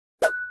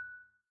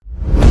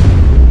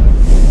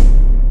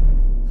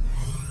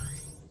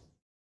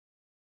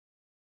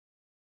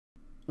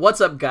What's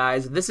up,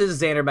 guys? This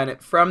is Xander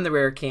Bennett from the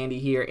Rare Candy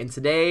here, and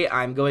today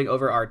I'm going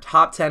over our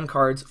top 10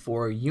 cards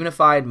for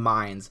Unified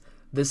Minds.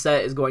 This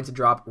set is going to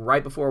drop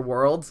right before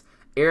Worlds.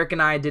 Eric and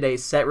I did a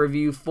set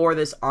review for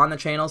this on the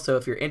channel, so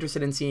if you're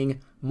interested in seeing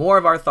more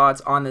of our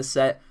thoughts on this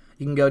set,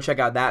 you can go check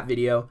out that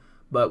video.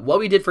 But what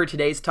we did for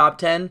today's top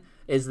 10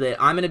 is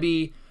that I'm going to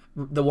be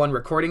the one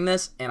recording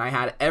this, and I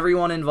had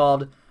everyone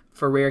involved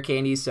for Rare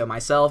Candies, so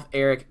myself,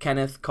 Eric,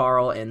 Kenneth,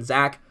 Carl, and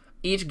Zach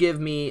each give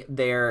me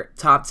their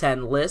top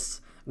 10 lists.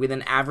 We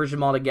then averaged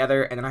them all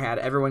together, and then I had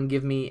everyone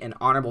give me an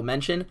honorable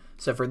mention.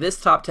 So for this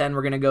top 10,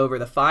 we're going to go over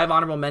the 5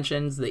 honorable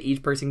mentions that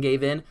each person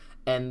gave in,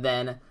 and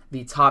then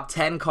the top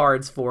 10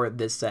 cards for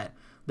this set.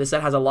 This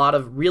set has a lot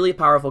of really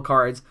powerful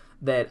cards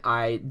that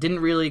I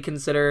didn't really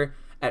consider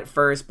at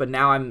first, but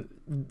now I'm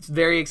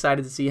very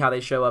excited to see how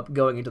they show up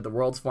going into the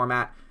Worlds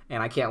format,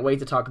 and I can't wait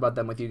to talk about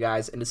them with you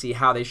guys and to see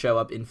how they show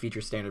up in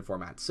future standard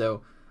formats.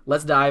 So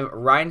let's dive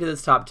right into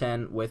this top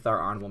 10 with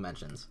our honorable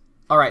mentions.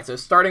 Alright, so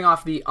starting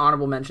off the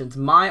honorable mentions,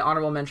 my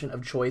honorable mention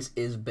of choice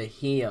is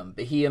Beheeyem.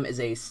 Beheeyem is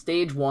a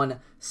Stage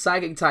 1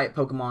 Psychic-type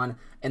Pokemon,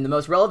 and the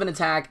most relevant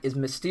attack is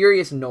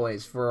Mysterious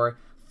Noise for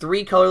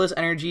 3 colorless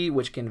energy,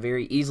 which can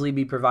very easily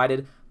be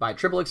provided by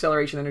triple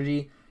acceleration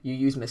energy. You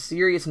use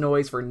Mysterious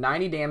Noise for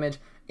 90 damage,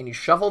 and you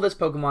shuffle this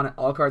Pokemon and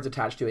all cards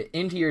attached to it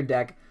into your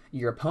deck.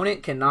 Your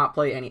opponent cannot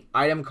play any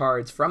item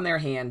cards from their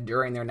hand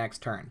during their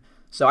next turn.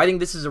 So I think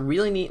this is a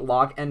really neat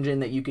lock engine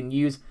that you can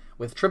use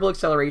with triple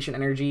acceleration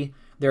energy.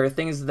 There are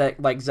things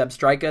that like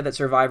Zebstrika that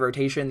survive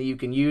rotation that you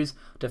can use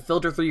to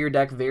filter through your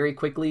deck very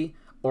quickly,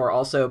 or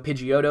also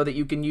Pidgeotto that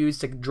you can use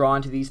to draw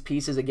into these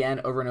pieces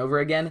again over and over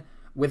again.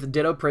 With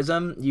Ditto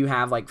Prism, you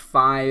have like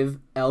 5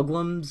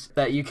 Elglums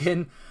that you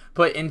can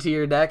put into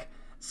your deck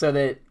so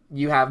that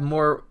you have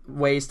more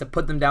ways to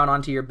put them down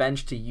onto your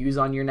bench to use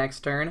on your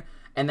next turn.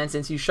 And then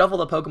since you shuffle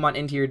the Pokemon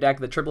into your deck,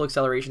 the triple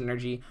acceleration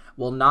energy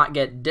will not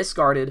get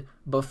discarded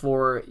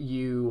before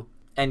you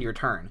end your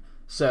turn.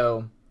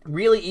 So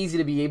really easy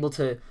to be able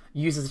to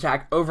use this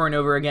attack over and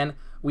over again.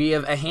 We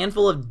have a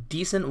handful of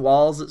decent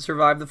walls that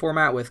survive the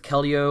format, with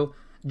Keldeo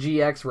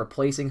GX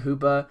replacing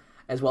Hoopa,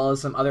 as well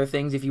as some other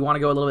things. If you want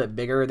to go a little bit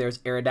bigger, there's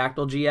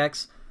Aerodactyl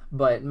GX.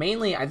 But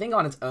mainly, I think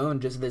on its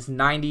own, just this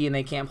 90 and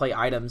they can't play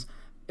items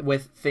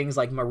with things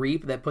like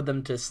Mareep that put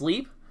them to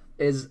sleep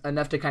is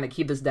enough to kind of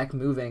keep this deck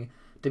moving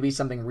to be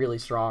something really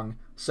strong.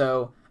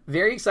 So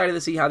very excited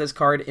to see how this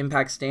card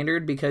impacts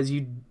Standard, because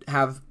you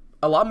have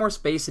a lot more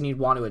space than you'd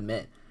want to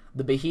admit.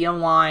 The Beheeyem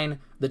line,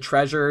 the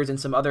Treasures, and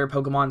some other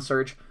Pokemon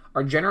Search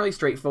are generally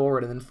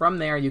straightforward, and then from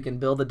there you can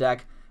build the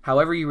deck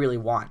however you really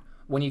want.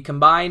 When you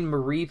combine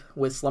Mareep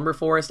with Slumber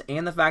Forest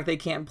and the fact they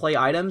can't play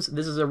items,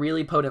 this is a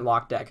really potent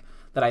lock deck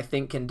that I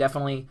think can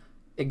definitely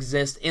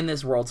exist in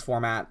this Worlds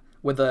format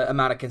with the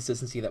amount of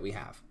consistency that we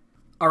have.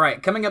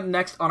 Alright, coming up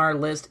next on our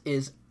list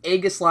is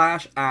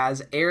Aegislash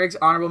as Eric's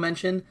honorable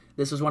mention.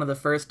 This was one of the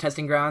first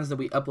testing grounds that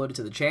we uploaded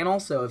to the channel,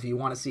 so if you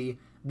want to see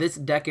this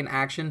deck in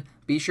action,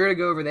 be sure to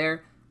go over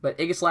there. But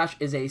Aegislash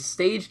is a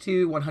Stage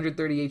 2,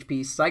 130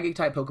 HP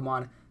Psychic-type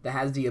Pokemon that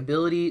has the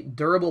ability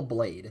Durable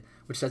Blade,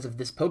 which says if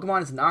this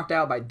Pokemon is knocked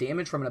out by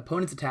damage from an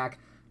opponent's attack,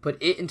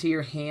 put it into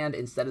your hand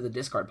instead of the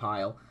discard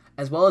pile,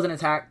 as well as an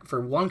attack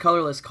for 1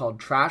 colorless called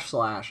Trash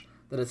Slash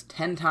that is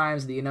 10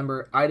 times the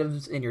number of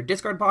items in your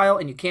discard pile,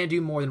 and you can't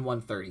do more than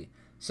 130.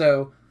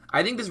 So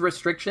I think this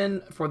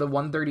restriction for the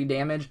 130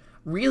 damage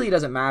really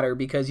doesn't matter,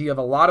 because you have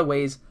a lot of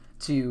ways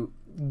to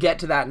get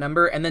to that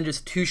number and then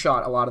just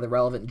two-shot a lot of the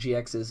relevant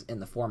GXs in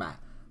the format.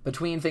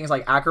 Between things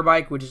like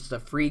Acrobike, which is just a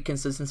free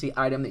consistency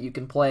item that you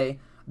can play,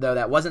 though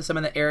that wasn't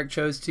something that Eric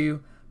chose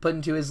to put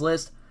into his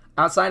list.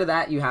 Outside of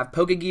that, you have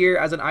Pokegear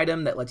as an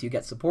item that lets you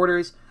get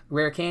supporters.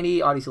 Rare Candy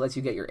obviously lets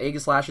you get your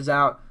Aegislashes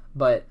out,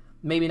 but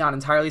maybe not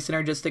entirely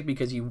synergistic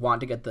because you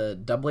want to get the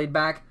Doublade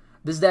back.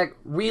 This deck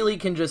really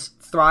can just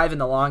thrive in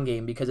the long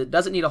game because it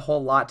doesn't need a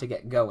whole lot to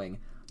get going.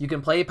 You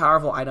can play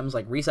powerful items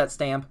like Reset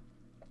Stamp,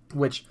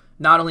 which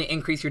not only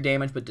increase your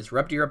damage but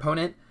disrupt your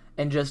opponent,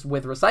 and just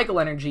with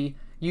Recycle Energy,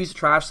 use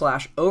Trash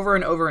Slash over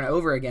and over and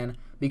over again,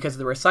 because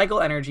the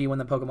Recycle Energy when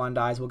the Pokemon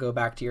dies will go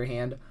back to your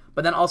hand,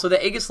 but then also the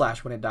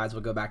Aegislash when it dies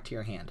will go back to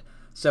your hand.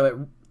 So it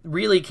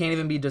really can't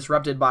even be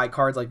disrupted by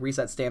cards like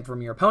Reset Stamp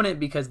from your opponent,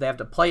 because they have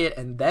to play it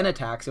and then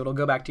attack, so it'll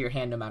go back to your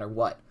hand no matter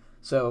what.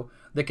 So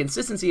the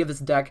consistency of this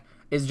deck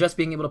is just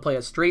being able to play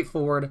a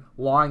straightforward,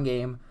 long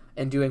game,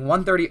 and doing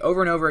 130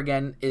 over and over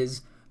again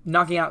is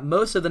knocking out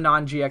most of the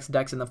non-GX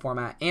decks in the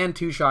format and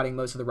two-shotting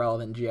most of the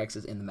relevant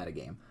GXs in the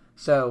metagame.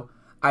 So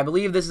I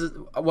believe this is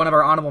one of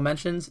our honorable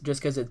mentions just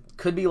because it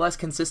could be less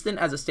consistent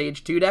as a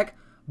Stage 2 deck,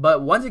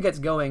 but once it gets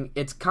going,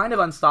 it's kind of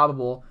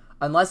unstoppable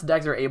unless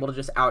decks are able to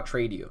just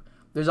out-trade you.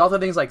 There's also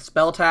things like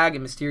Spell Tag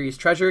and Mysterious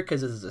Treasure,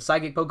 because this is a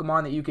Psychic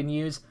Pokemon that you can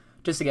use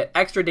just to get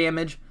extra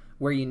damage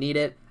where you need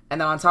it,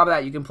 and then on top of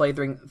that, you can play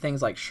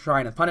things like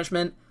Shrine of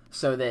Punishment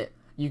so that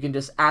you can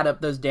just add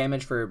up those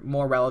damage for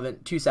more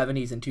relevant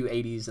 270s and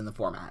 280s in the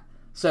format.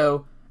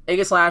 So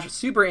Aegislash,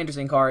 super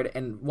interesting card,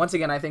 and once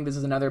again, I think this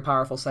is another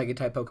powerful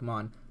Psychic-type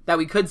Pokemon that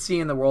we could see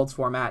in the Worlds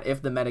format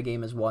if the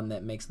metagame is one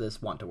that makes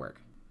this want to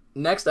work.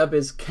 Next up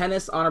is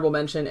Kenneth's honorable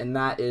mention, and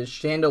that is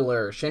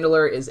Chandelure.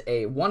 Chandelure is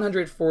a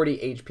 140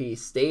 HP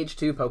Stage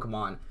 2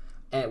 Pokemon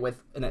and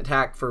with an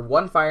attack for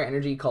 1 fire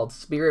energy called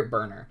Spirit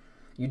Burner.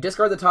 You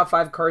discard the top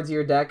 5 cards of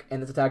your deck,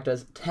 and this attack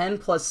does 10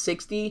 plus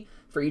 60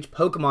 for each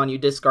Pokemon you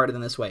discarded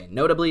in this way.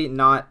 Notably,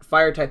 not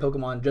Fire-type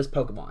Pokemon, just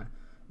Pokemon.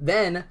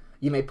 Then,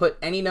 you may put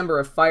any number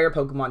of Fire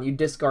Pokemon you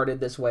discarded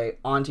this way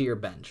onto your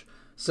bench.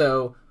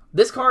 So,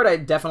 this card I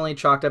definitely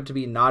chalked up to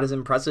be not as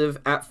impressive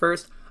at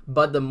first,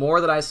 but the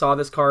more that I saw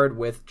this card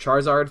with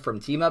Charizard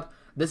from Team Up,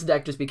 this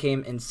deck just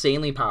became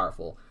insanely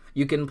powerful.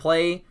 You can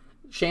play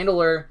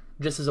Chandelure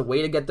just as a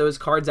way to get those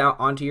cards out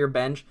onto your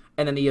bench,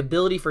 and then the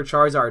ability for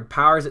Charizard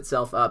powers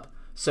itself up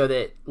so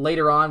that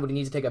later on when you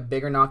need to take a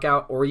bigger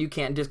knockout or you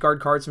can't discard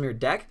cards from your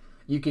deck,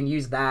 you can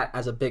use that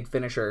as a big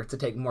finisher to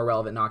take more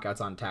relevant knockouts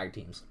on tag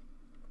teams.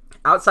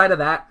 Outside of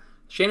that,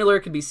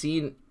 Chandelure could be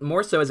seen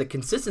more so as a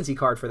consistency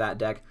card for that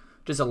deck,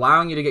 just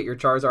allowing you to get your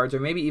Charizards or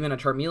maybe even a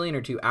Charmeleon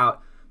or two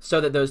out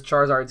so that those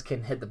Charizards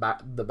can hit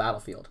the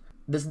battlefield.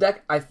 This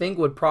deck, I think,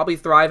 would probably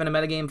thrive in a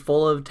metagame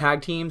full of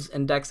tag teams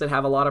and decks that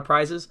have a lot of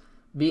prizes.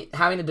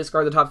 Having to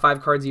discard the top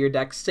 5 cards of your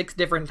deck 6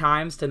 different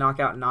times to knock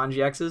out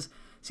non-GXs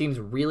seems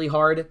really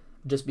hard,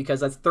 just because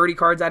that's 30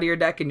 cards out of your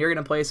deck, and you're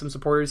going to play some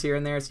supporters here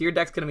and there, so your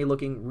deck's going to be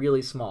looking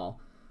really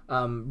small.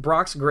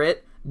 Brock's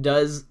Grit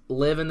does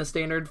live in the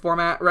standard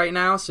format right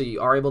now, so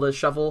you are able to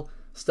shuffle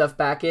stuff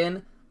back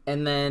in.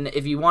 And then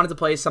if you wanted to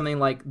play something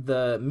like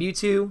the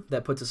Mewtwo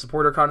that puts a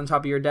supporter card on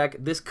top of your deck,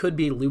 this could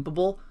be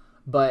loopable.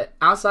 But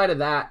outside of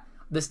that,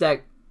 this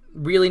deck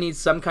really needs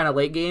some kind of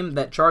late game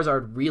that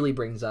Charizard really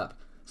brings up.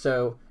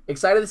 So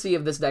excited to see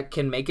if this deck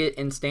can make it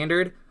in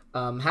standard.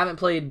 Haven't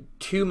played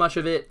too much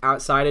of it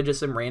outside of just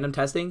some random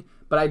testing,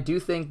 but I do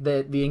think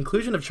that the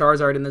inclusion of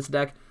Charizard in this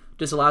deck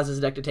just allows this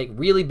deck to take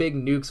really big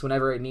nukes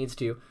whenever it needs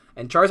to.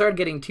 And Charizard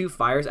getting 2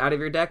 fires out of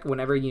your deck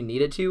whenever you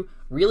need it to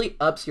really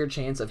ups your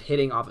chance of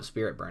hitting off a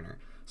Spirit Burner.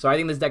 So I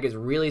think this deck is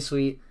really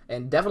sweet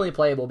and definitely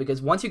playable,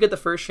 because once you get the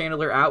first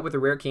Chandelure out with a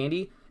rare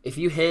candy, if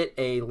you hit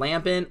a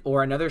Lampent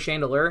or another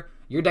Chandelure,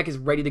 your deck is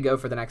ready to go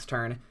for the next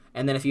turn.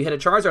 And then if you hit a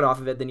Charizard off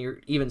of it, then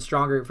you're even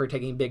stronger for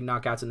taking big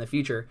knockouts in the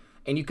future.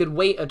 And you could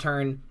wait a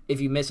turn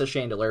if you miss a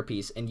Chandelure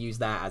piece and use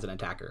that as an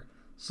attacker.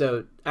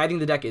 So I think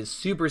the deck is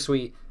super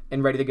sweet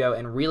and ready to go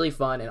and really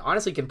fun, and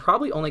honestly can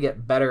probably only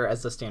get better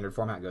as the standard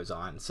format goes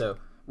on. So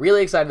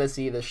really excited to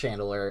see this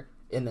Chandelure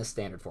in this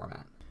standard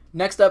format.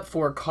 Next up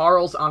for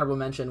Carl's honorable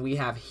mention, we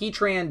have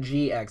Heatran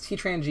GX.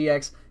 Heatran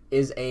GX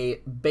is a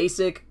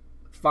basic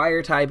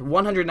fire type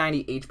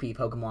 190 HP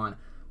Pokemon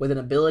with an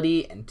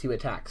ability and 2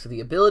 attacks. So the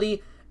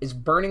ability is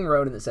Burning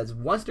Road, and it says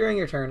once during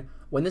your turn,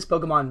 when this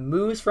Pokemon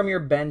moves from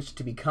your bench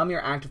to become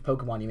your active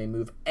Pokemon, you may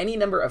move any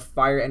number of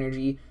fire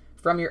energy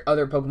from your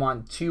other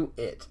Pokemon to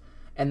it.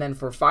 And then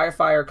for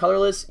Fire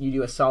Colorless, you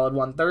do a solid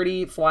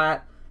 130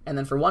 flat, and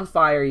then for 1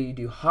 fire, you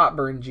do Hot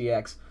Burn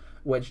GX,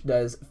 which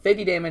does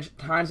 50 damage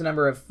times the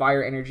number of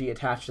fire energy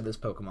attached to this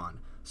Pokemon.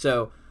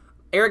 So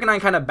Eric and I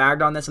kind of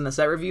bagged on this in the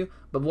set review,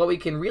 but what we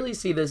can really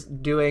see this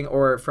doing,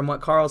 or from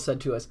what Carl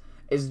said to us,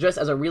 is just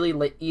as a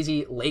really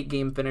easy late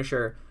game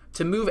finisher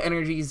to move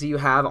energies you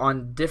have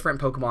on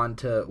different Pokemon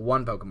to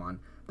one Pokemon.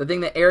 The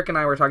thing that Eric and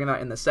I were talking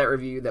about in the set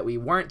review that we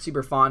weren't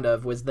super fond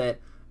of was that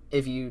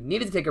if you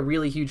needed to take a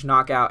really huge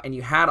knockout and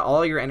you had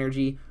all your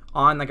energy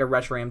on like a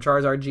Reshiram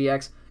Charizard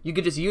GX, you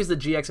could just use the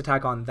GX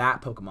attack on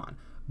that Pokemon.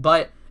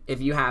 But if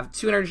you have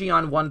 2 energy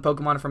on one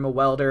Pokemon from a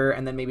Welder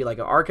and then maybe like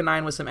an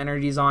Arcanine with some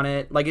energies on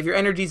it, like if your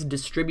energy's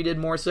distributed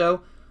more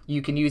so,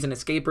 you can use an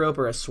Escape Rope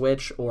or a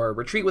Switch or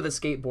Retreat with a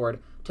Skateboard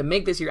to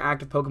make this your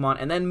active Pokemon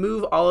and then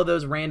move all of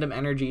those random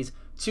energies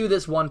to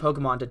this one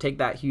Pokemon to take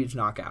that huge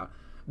knockout.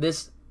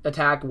 This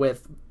attack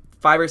with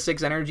 5 or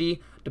 6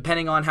 energy,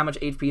 depending on how much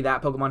HP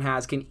that Pokemon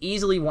has, can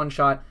easily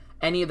one-shot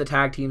any of the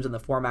tag teams in the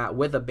format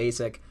with a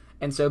basic.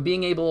 And so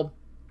being able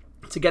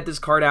to get this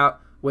card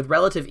out with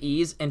relative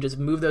ease and just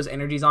move those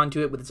energies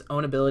onto it with its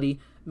own ability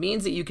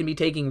means that you can be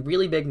taking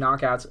really big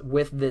knockouts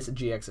with this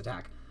GX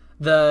attack.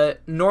 The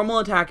normal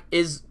attack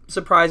is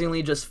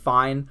surprisingly just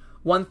fine.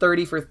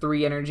 130 for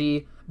 3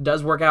 energy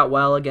does work out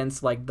well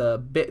against like the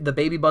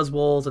Baby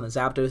Buzzwoles and the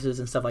Zapdoses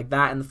and stuff like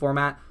that in the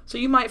format. So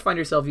you might find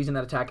yourself using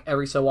that attack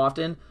every so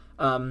often.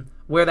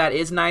 Where that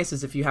is nice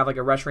is if you have like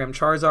a Reshiram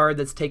Charizard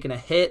that's taken a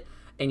hit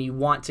and you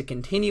want to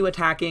continue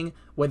attacking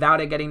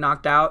without it getting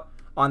knocked out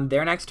on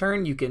their next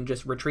turn, you can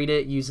just retreat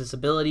it, use this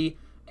ability,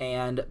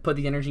 and put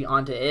the energy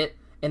onto it.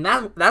 And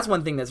that's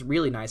one thing that's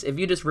really nice. If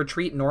you just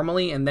retreat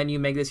normally and then you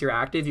make this your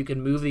active, you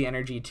can move the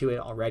energy to it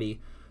already.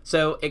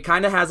 So it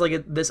kind of has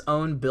like this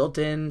own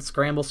built-in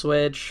Scramble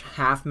Switch,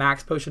 half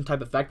max potion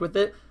type effect with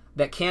it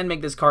that can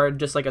make this card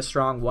just like a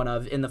strong one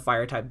of in the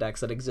fire type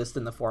decks that exist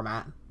in the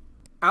format.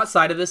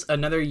 Outside of this,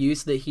 another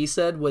use that he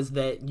said was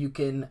that you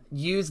can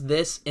use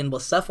this in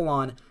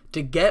Blacephalon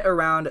to get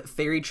around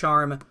Fairy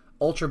Charm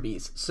Ultra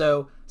Beast.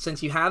 So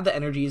since you have the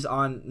energies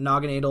on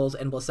Nogginatals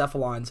and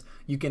Blacephalons,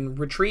 you can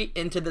retreat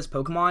into this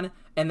Pokemon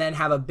and then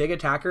have a big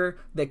attacker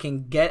that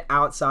can get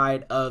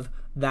outside of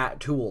that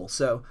tool.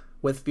 So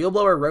with Field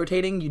Blower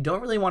rotating, you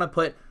don't really want to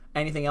put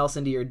anything else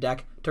into your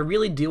deck to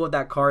really deal with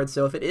that card.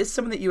 So if it is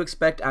something that you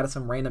expect out of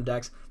some random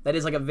decks, that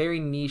is like a very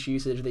niche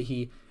usage that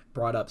he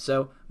brought up.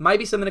 So might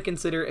be something to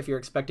consider if you're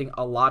expecting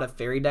a lot of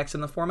fairy decks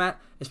in the format,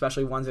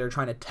 especially ones that are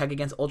trying to tech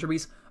against Ultra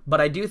Beast. But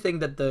I do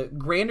think that the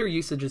grander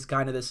usage is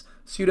kind of this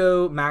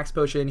pseudo max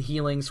potion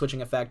healing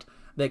switching effect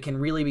that can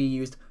really be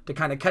used to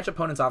kind of catch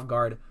opponents off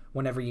guard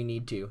whenever you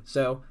need to.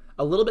 So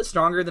a little bit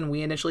stronger than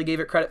we initially gave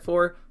it credit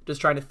for, just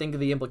trying to think of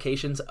the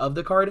implications of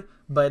the card,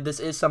 but this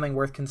is something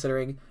worth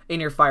considering in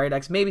your fire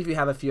decks, maybe if you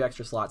have a few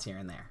extra slots here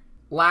and there.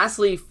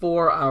 Lastly,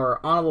 for our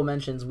honorable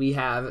mentions, we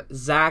have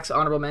Zach's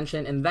honorable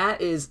mention, and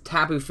that is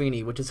Tapu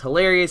Fini, which is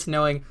hilarious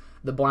knowing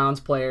the Browns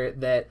player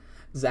that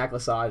Zach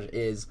Lesage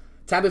is.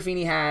 Tapu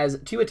Fini has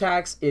 2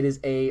 attacks. It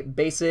is a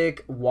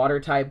basic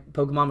water-type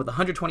Pokemon with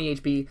 120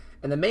 HP,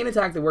 and the main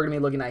attack that we're going to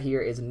be looking at here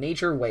is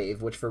Nature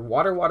Wave, which for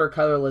Water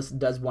colorless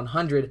does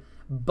 100,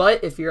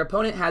 but if your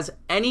opponent has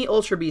any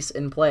Ultra Beasts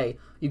in play,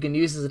 you can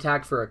use this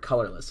attack for a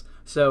colorless.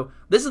 So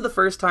this is the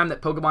first time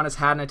that Pokemon has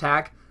had an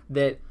attack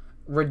that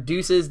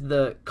reduces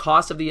the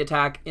cost of the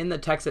attack in the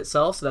text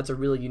itself, so that's a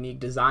really unique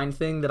design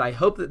thing that I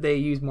hope that they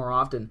use more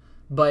often.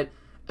 But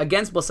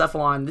against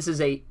Blacephalon, this is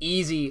a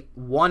easy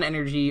 1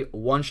 energy,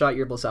 one-shot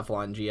your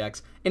Blacephalon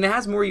GX, and it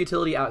has more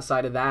utility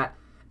outside of that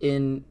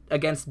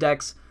against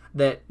decks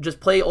that just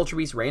play Ultra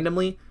Beast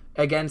randomly.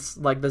 Against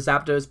like the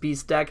Zapdos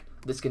Beast deck,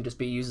 this can just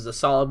be used as a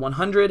solid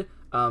 100,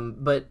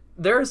 but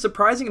there are a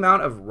surprising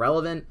amount of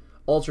relevant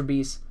Ultra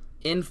Beasts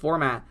in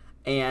format.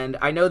 And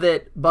I know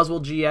that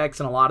Buzzwole GX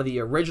and a lot of the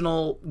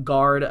original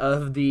guard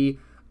of the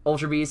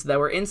Ultra Beasts that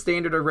were in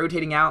Standard are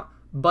rotating out,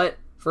 but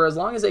for as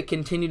long as they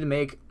continue to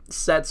make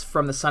sets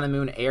from the Sun and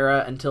Moon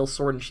era until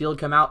Sword and Shield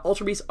come out,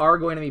 Ultra Beasts are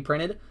going to be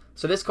printed,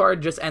 so this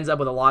card just ends up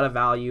with a lot of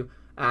value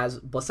as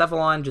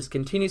Blacephalon just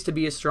continues to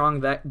be a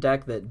strong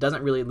deck that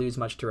doesn't really lose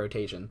much to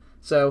rotation.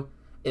 So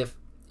if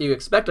you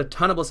expect a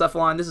ton of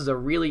Blacephalon, this is a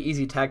really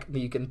easy tech that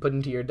you can put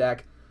into your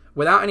deck.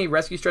 Without any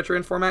Rescue Stretcher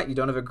in format, you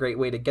don't have a great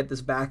way to get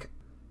this back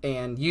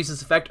and use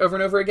this effect over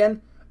and over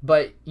again,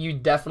 but you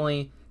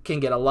definitely can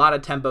get a lot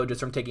of tempo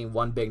just from taking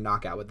one big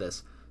knockout with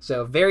this.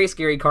 So very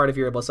scary card if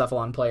you're a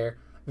Blacephalon player,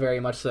 very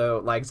much so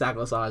like Zach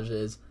Lesage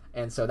is,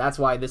 and so that's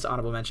why this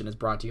honorable mention is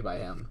brought to you by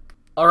him.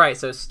 Alright,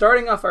 so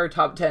starting off our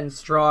top 10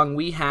 strong,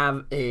 we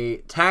have a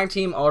tag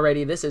team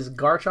already. This is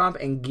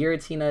Garchomp and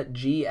Giratina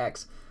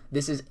GX.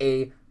 This is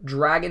a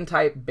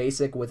Dragon-type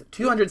basic with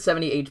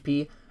 270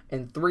 HP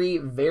and 3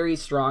 very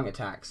strong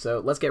attacks. So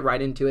let's get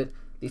right into it.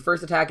 The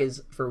first attack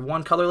is for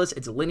 1 colorless.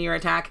 It's a linear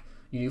attack.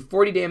 You do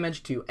 40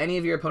 damage to any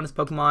of your opponent's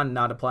Pokemon,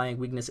 not applying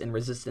weakness and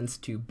resistance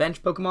to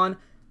bench Pokemon.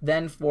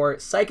 Then for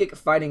Psychic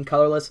Fighting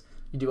colorless,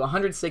 you do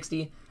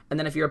 160. And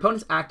then if your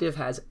opponent's active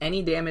has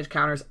any damage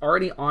counters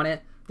already on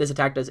it, this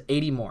attack does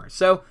 80 more.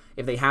 So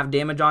if they have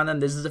damage on them,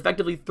 this is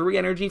effectively 3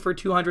 energy for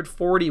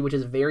 240, which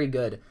is very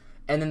good.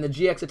 And then the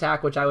GX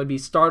attack, which I would be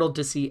startled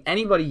to see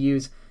anybody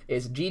use,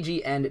 is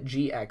GG and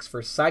GX.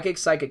 For Psychic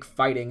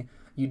Fighting,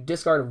 you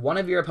discard 1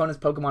 of your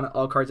opponent's Pokemon and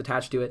all cards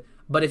attached to it.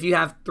 But if you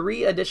have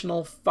 3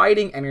 additional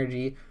fighting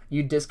energy,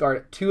 you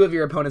discard 2 of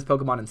your opponent's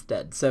Pokemon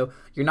instead. So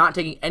you're not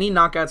taking any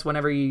knockouts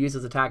whenever you use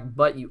this attack,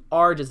 but you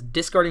are just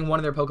discarding 1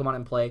 of their Pokemon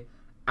in play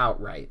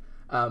outright.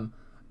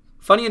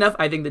 Funny enough,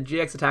 I think the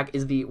GX attack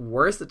is the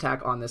worst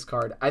attack on this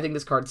card. I think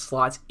this card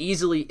slots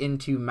easily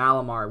into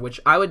Malamar, which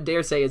I would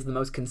dare say is the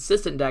most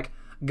consistent deck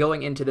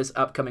going into this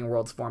upcoming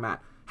Worlds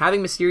format.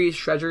 Having Mysterious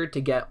Treasure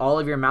to get all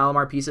of your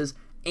Malamar pieces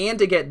and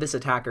to get this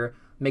attacker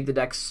make the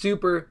deck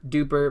super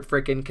duper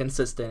freaking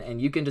consistent,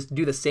 and you can just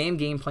do the same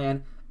game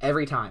plan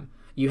every time.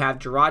 You have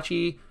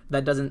Jirachi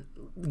that doesn't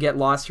get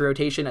lost to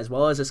rotation, as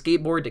well as a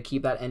Skateboard to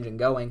keep that engine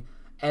going.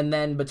 And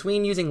then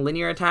between using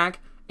Linear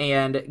Attack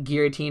and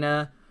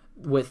Giratina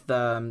with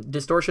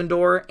Distortion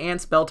Door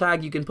and Spell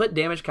Tag, you can put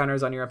damage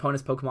counters on your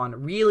opponent's Pokemon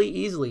really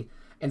easily.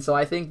 And so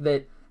I think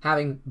that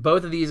having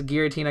both of these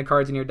Giratina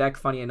cards in your deck,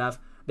 funny enough,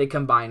 they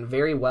combine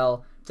very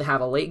well to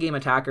have a late game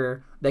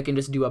attacker that can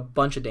just do a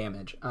bunch of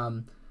damage.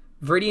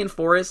 Viridian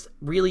Forest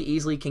really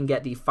easily can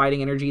get the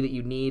fighting energy that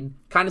you need,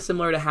 kind of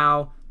similar to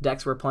how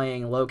decks were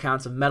playing low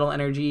counts of metal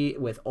energy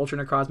with Ultra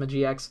Necrozma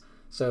GX.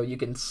 So you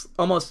can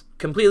almost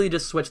completely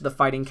just switch the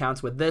fighting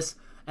counts with this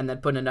and then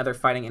put in another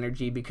fighting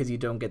energy because you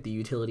don't get the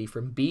utility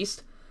from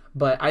Beast.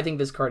 But I think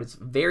this card is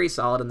very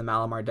solid in the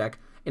Malamar deck,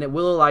 and it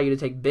will allow you to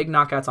take big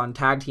knockouts on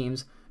tag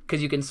teams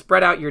because you can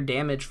spread out your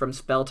damage from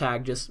Spell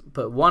Tag, just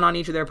put 1 on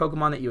each of their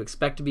Pokemon that you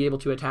expect to be able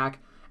to attack,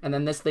 and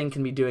then this thing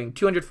can be doing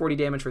 240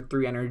 damage for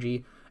 3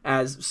 energy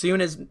as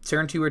soon as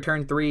turn 2 or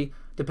turn 3,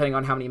 depending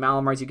on how many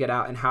Malamars you get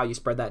out and how you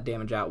spread that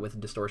damage out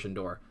with Distortion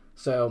Door.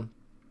 So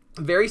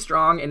very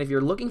strong, and if you're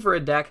looking for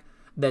a deck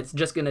that's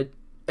just going to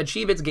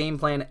achieve its game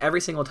plan every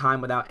single time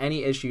without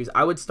any issues,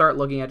 I would start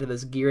looking into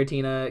this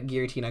Giratina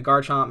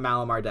Garchomp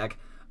Malamar deck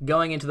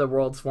going into the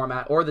Worlds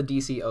format or the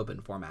DC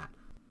Open format.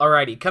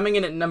 Alrighty, coming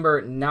in at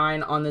number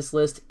 9 on this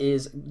list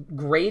is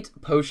Great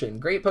Potion.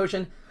 Great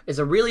Potion is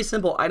a really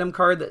simple item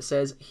card that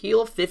says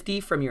heal 50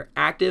 from your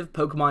active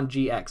Pokemon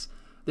GX.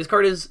 This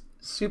card is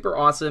super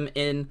awesome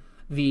in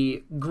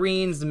the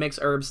greens, mixed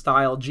herb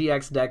style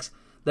GX decks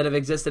that have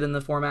existed in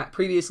the format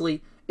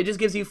previously. It just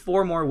gives you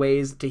 4 more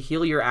ways to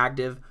heal your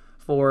active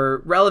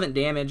for relevant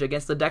damage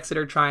against the decks that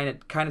are trying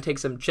to kind of take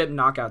some chip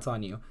knockouts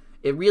on you.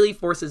 It really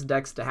forces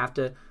decks to have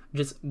to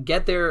just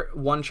get their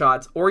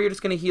one-shots, or you're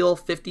just going to heal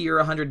 50 or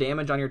 100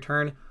 damage on your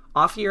turn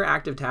off of your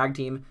active tag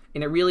team,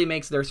 and it really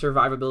makes their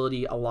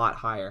survivability a lot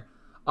higher.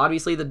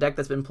 Obviously, the deck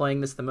that's been playing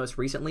this the most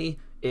recently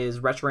is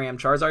Reshiram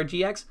Charizard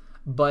GX,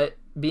 but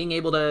being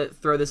able to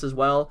throw this as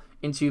well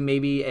into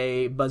maybe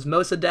a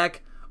Buzzmosa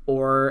deck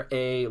or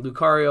a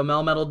Lucario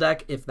Melmetal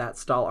deck, if that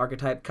stall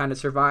archetype kind of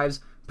survives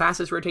past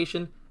this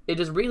rotation, it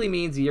just really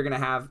means you're going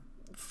to have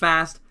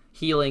fast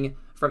healing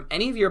from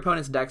any of your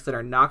opponent's decks that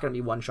are not going to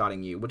be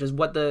one-shotting you, which is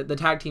what the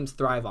tag teams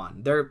thrive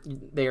on.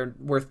 They're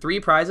worth 3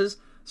 prizes,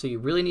 so you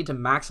really need to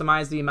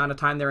maximize the amount of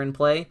time they're in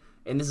play,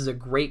 and this is a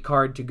great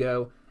card to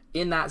go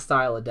in that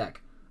style of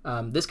deck.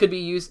 This could be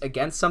used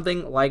against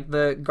something like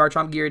the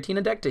Garchomp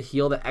Giratina deck to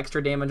heal the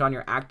extra damage on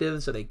your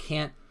active so they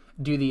can't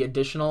do the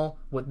additional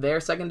with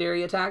their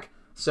secondary attack.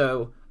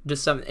 So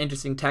just some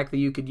interesting tech that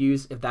you could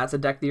use if that's a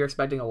deck that you're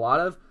expecting a lot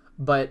of,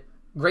 but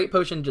Great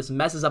Potion just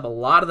messes up a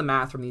lot of the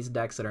math from these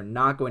decks that are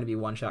not going to be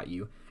one-shot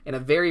you in a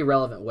very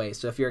relevant way.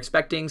 So if you're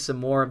expecting some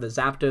more of the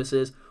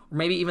Zapdoses, or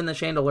maybe even the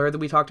Chandelure that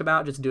we talked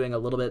about, just doing a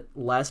little bit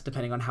less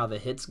depending on how the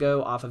hits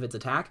go off of its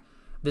attack,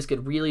 this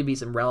could really be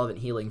some relevant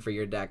healing for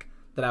your deck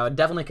that I would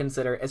definitely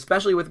consider,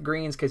 especially with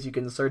greens, because you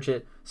can search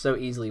it so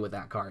easily with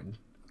that card.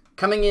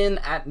 Coming in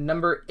at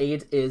number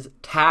 8 is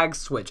Tag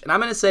Switch, and I'm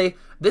going to say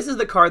this is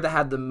the card that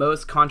had the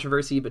most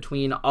controversy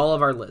between all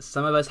of our lists.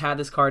 Some of us had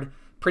this card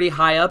pretty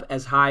high up,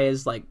 as high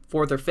as like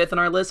 4th or 5th on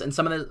our list, and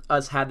some of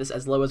us had this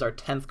as low as our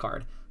 10th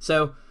card.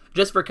 So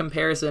just for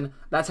comparison,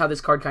 that's how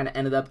this card kind of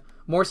ended up,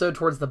 more so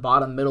towards the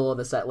bottom middle of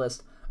the set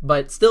list,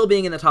 but still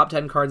being in the top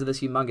 10 cards of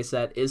this humongous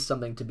set is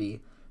something to be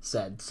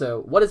said.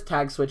 So what does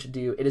Tag Switch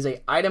do? It is an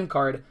item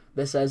card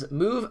that says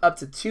move up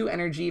to 2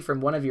 energy from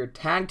one of your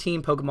tag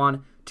team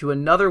Pokemon to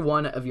another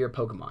one of your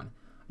Pokemon.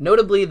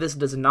 Notably, this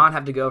does not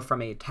have to go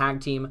from a tag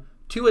team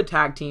to a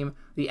tag team.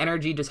 The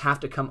energy just have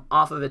to come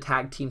off of a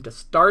tag team to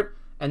start,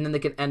 and then they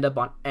can end up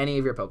on any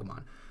of your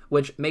Pokemon,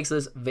 which makes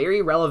this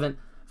very relevant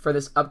for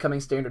this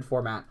upcoming standard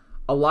format.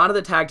 A lot of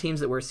the tag teams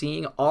that we're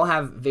seeing all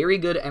have very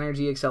good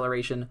energy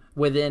acceleration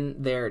within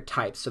their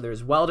types. So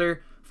there's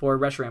Welder for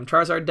Reshiram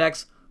Charizard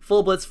decks,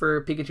 Full Blitz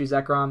for Pikachu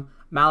Zekrom,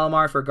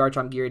 Malamar for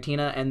Garchomp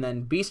Giratina, and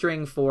then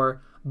Beastring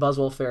for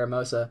Buzzwole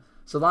Pheromosa.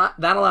 So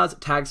that allows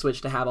Tag Switch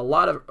to have a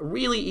lot of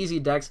really easy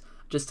decks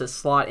just to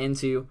slot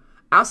into.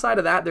 Outside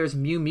of that, there's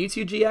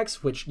Mewtwo GX,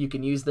 which you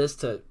can use this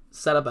to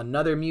set up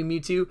another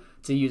Mewtwo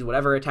to use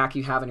whatever attack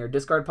you have in your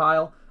discard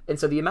pile. And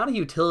so the amount of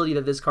utility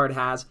that this card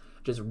has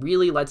just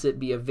really lets it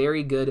be a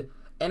very good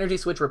energy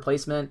switch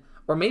replacement,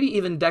 or maybe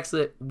even decks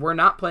that were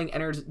not playing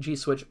energy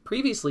switch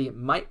previously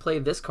might play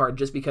this card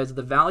just because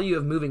the value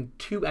of moving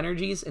 2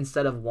 energies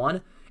instead of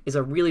 1 is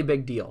a really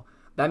big deal.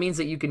 That means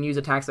that you can use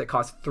attacks that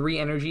cost 3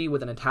 energy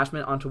with an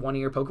attachment onto one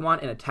of your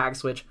Pokemon in a Tag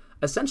Switch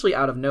essentially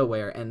out of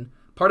nowhere. And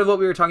part of what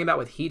we were talking about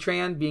with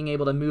Heatran being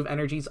able to move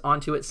energies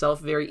onto itself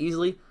very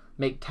easily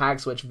make Tag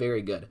Switch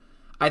very good.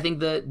 I think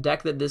the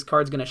deck that this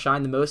card's going to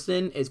shine the most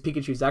in is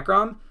Pikachu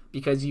Zekrom,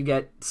 because you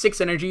get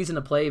 6 energies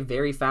into play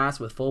very fast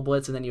with Full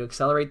Blitz, and then you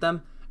accelerate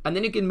them, and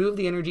then you can move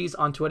the energies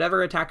onto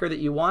whatever attacker that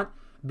you want,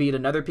 be it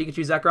another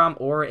Pikachu Zekrom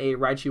or a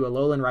Raichu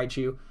Alolan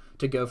Raichu,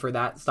 to go for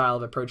that style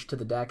of approach to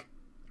the deck.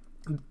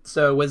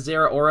 So with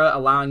Zeraora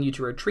allowing you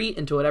to retreat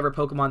into whatever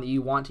Pokemon that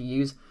you want to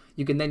use,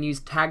 you can then use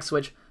Tag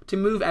Switch to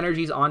move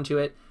energies onto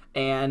it,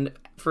 and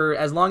for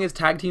as long as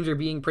tag teams are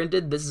being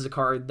printed, this is a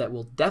card that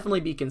will definitely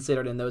be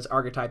considered in those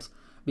archetypes,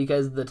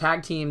 because the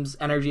tag team's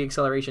energy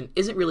acceleration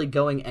isn't really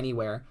going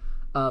anywhere.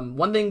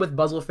 One thing with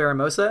Buzzwole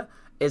Pheromosa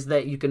is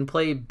that you can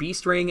play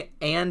Beastring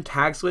and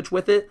Tag Switch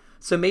with it,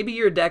 so maybe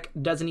your deck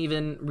doesn't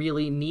even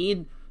really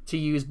need to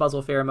use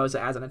Buzzwole Pheromosa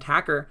as an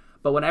attacker,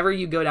 but whenever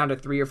you go down to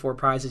 3 or 4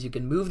 prizes, you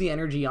can move the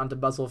energy onto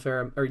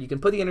you can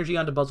put the energy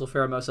onto Buzzwole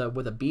Pheromosa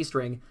with a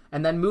Beastring,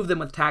 and then move them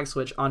with Tag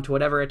Switch onto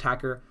whatever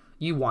attacker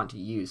you want to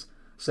use.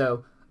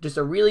 So just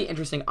a really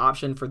interesting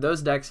option for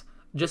those decks,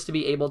 just to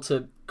be able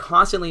to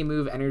constantly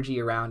move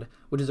energy around,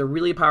 which is a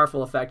really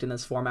powerful effect in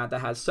this format that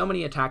has so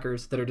many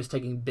attackers that are just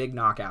taking big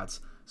knockouts.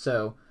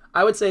 So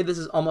I would say this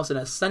is almost an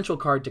essential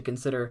card to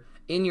consider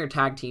in your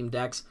tag team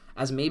decks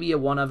as maybe a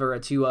 1 of or a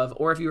 2 of,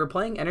 or if you were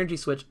playing Energy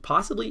Switch,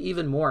 possibly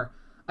even more.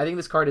 I think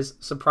this card is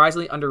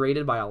surprisingly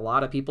underrated by a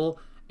lot of people,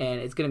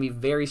 and it's going to be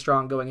very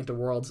strong going into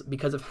Worlds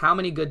because of how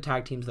many good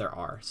tag teams there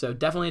are. So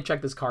definitely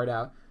check this card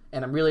out,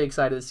 and I'm really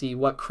excited to see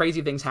what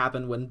crazy things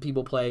happen when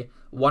people play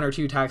 1 or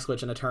 2 Tag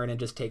Switch in a turn and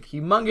just take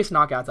humongous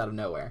knockouts out of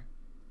nowhere.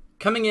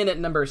 Coming in at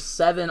number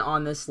 7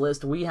 on this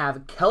list, we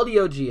have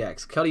Keldeo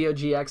GX. Keldeo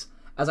GX,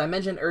 as I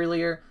mentioned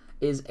earlier,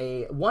 is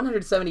a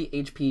 170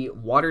 HP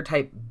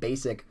Water-type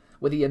basic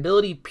with the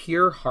ability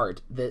Pure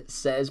Heart that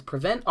says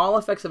prevent all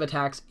effects of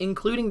attacks,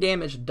 including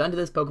damage done to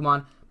this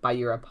Pokemon by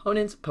your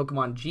opponent's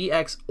Pokemon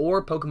GX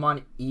or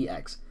Pokemon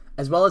EX,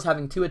 as well as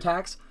having 2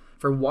 attacks.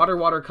 For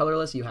Water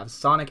Colorless, you have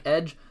Sonic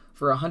Edge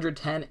for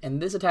 110,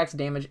 and this attack's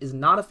damage is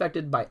not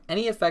affected by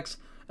any effects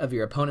of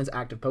your opponent's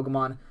active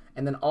Pokemon.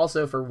 And then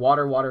also for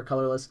Water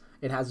colorless,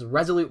 it has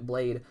Resolute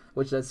Blade,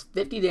 which does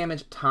 50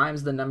 damage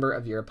times the number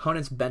of your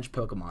opponent's bench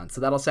Pokemon.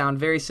 So that'll sound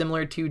very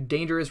similar to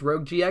Dangerous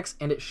Rogue GX,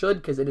 and it should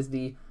because it is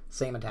the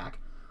same attack.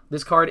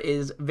 This card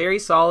is very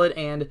solid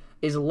and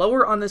is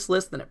lower on this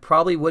list than it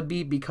probably would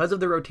be because of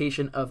the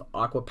rotation of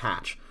Aqua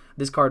Patch.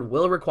 This card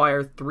will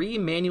require 3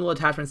 manual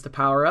attachments to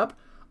power up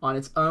on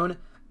its own,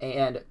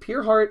 and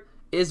Pure Heart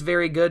is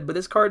very good, but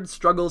this card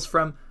struggles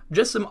from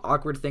just some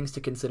awkward things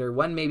to consider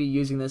when maybe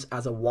using this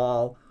as a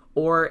wall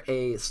or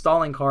a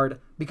stalling card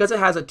because it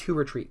has a 2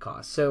 retreat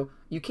cost. So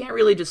you can't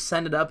really just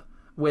send it up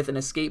with an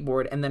escape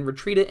board and then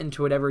retreat it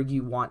into whatever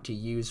you want to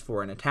use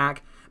for an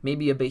attack.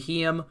 Maybe a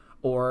Behemoth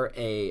or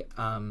a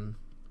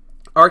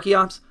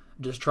Archeops,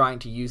 just trying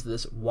to use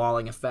this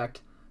walling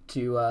effect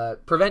to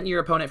prevent your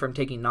opponent from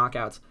taking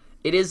knockouts.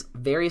 It is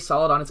very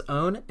solid on its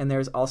own, and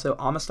there's also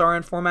Amistar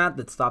in format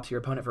that stops your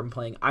opponent from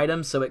playing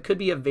items, so it could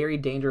be a very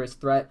dangerous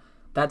threat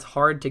that's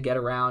hard to get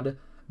around,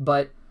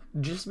 but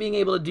just being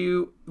able to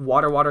do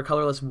Water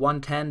colorless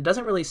 110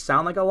 doesn't really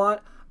sound like a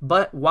lot,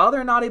 but while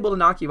they're not able to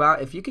knock you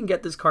out, if you can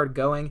get this card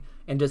going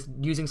and just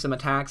using some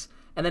attacks,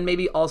 and then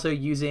maybe also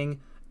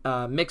using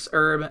Mix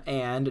Herb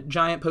and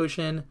Giant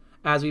Potion,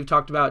 as we've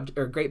talked about,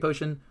 or Great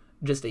Potion,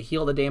 just to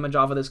heal the damage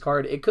off of this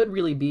card, it could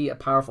really be a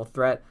powerful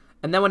threat.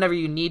 And then whenever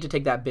you need to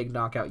take that big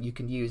knockout, you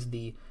can use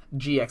the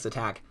GX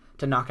attack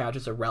to knock out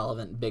just a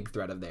relevant big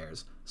threat of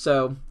theirs.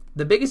 So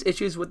the biggest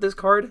issues with this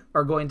card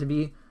are going to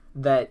be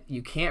that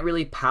you can't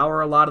really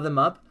power a lot of them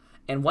up,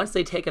 and once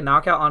they take a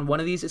knockout on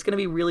one of these, it's going to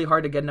be really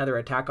hard to get another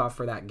attack off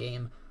for that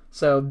game.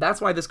 So that's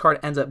why this card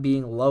ends up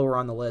being lower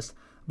on the list,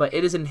 but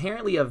it is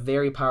inherently a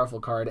very powerful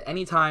card.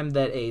 Anytime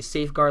that a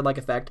safeguard-like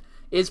effect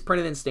is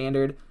printed in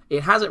Standard,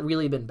 it hasn't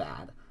really been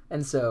bad,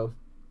 and so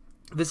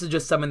this is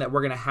just something that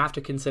we're going to have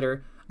to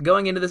consider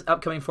going into this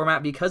upcoming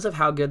format because of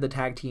how good the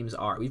tag teams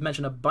are. We've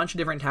mentioned a bunch of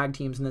different tag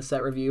teams in this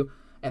set review,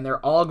 and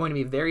they're all going to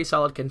be very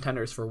solid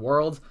contenders for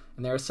Worlds,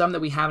 and there are some that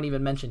we haven't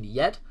even mentioned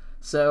yet,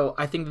 so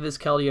I think that this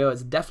Keldeo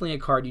is definitely a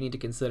card you need to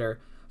consider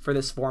for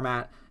this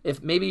format.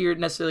 If maybe you're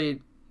not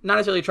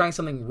necessarily trying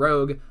something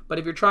rogue, but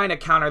if you're trying to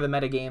counter the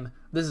metagame,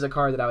 this is a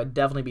card that I would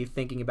definitely be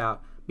thinking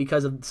about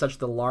because of such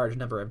the large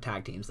number of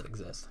tag teams that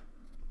exist.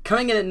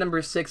 Coming in at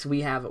number 6,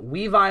 we have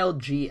Weavile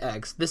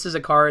GX. This is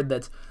a card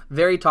that's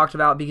very talked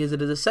about because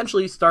it has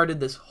essentially started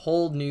this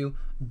whole new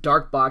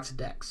Dark Box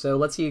deck. So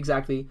let's see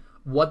exactly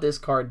what this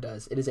card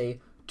does. It is a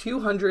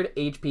 200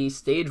 HP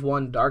Stage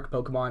 1 Dark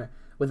Pokemon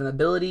with an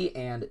ability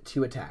and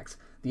 2 attacks.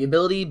 The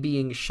ability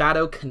being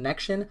Shadow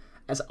Connection.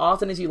 As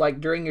often as you like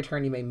during your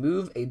turn, you may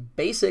move a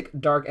basic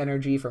Dark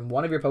Energy from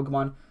one of your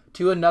Pokemon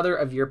to another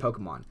of your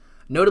Pokemon.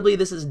 Notably,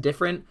 this is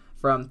different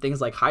from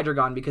things like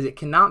Hydreigon because it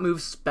cannot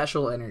move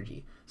Special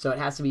Energy. So it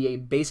has to be a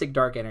basic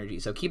Dark Energy.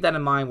 So keep that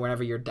in mind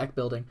whenever you're deck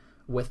building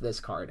with this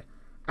card.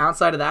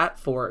 Outside of that,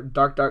 for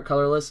Dark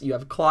colorless, you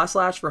have Claw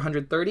Slash for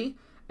 130,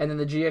 and then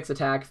the GX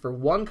attack for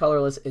 1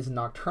 colorless is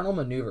Nocturnal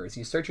Maneuvers.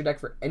 You search your deck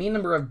for any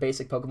number of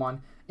basic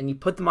Pokemon, and you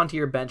put them onto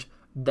your bench,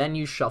 then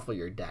you shuffle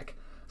your deck.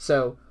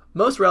 So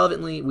most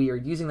relevantly, we are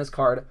using this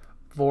card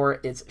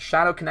for its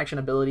Shadow Connection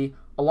ability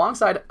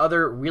alongside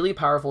other really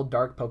powerful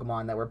Dark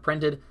Pokemon that were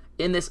printed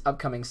in this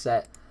upcoming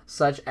set,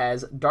 such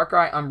as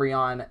Darkrai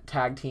Umbreon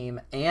Tag Team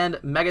and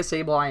Mega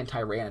Sableye and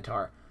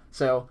Tyranitar.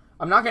 So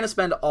I'm not going to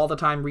spend all the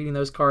time reading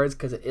those cards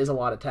because it is a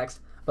lot of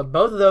text, but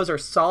both of those are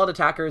solid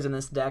attackers in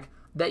this deck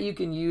that you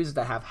can use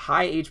that have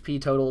high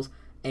HP totals,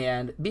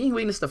 and being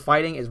weakness to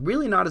fighting is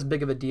really not as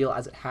big of a deal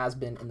as it has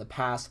been in the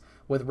past,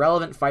 with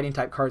relevant fighting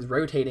type cards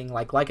rotating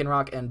like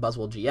Lycanroc and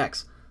Buzzwole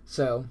GX.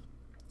 So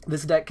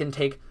this deck can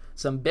take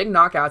some big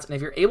knockouts, and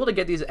if you're able to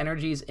get these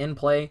energies in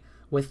play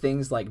with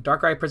things like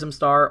Darkrai Prism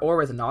Star or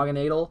with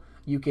Naganadel,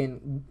 you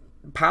can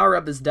power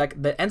up this deck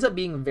that ends up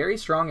being very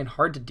strong and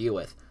hard to deal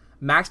with.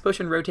 Max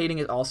Push and rotating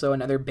is also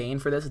another bane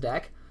for this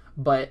deck,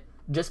 but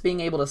just being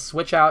able to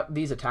switch out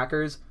these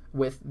attackers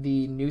with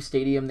the new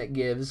stadium that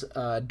gives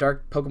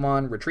Dark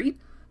Pokemon Retreat,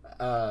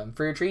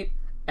 free retreat,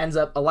 ends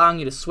up allowing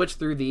you to switch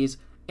through these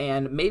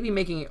and maybe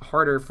making it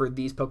harder for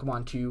these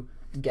Pokemon to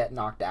get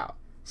knocked out.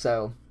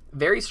 So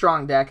very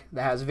strong deck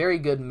that has very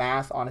good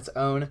math on its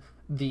own.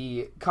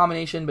 The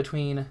combination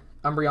between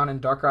Umbreon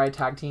and Darkrai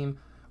Tag Team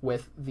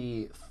with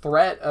the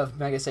threat of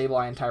Mega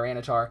Sableye and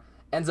Tyranitar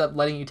ends up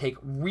letting you take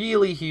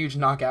really huge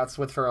knockouts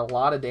with for a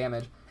lot of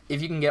damage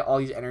if you can get all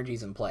these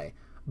energies in play.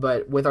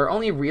 But with our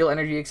only real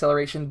energy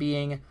acceleration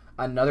being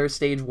another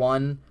Stage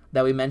 1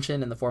 that we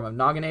mentioned in the form of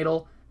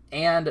Naganadel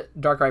and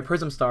Darkrai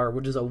Prism Star,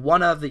 which is a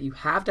one-of that you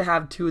have to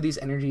have 2 of these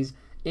energies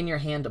in your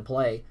hand to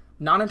play,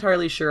 not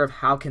entirely sure of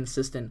how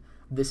consistent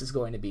this is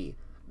going to be.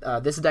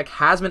 This deck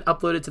has been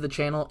uploaded to the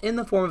channel in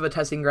the form of a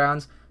testing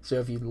grounds, so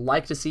if you'd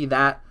like to see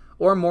that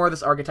or more of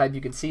this archetype,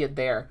 you can see it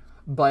there.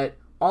 But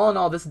all in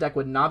all, this deck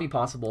would not be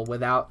possible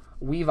without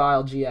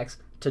Weavile GX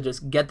to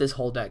just get this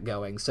whole deck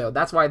going. So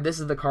that's why this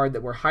is the card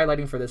that we're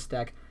highlighting for this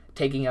deck,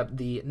 taking up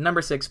the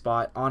number 6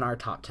 spot on our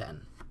top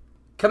 10.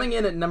 Coming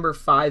in at number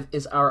 5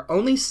 is our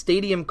only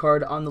Stadium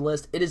card on the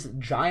list. It is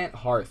Giant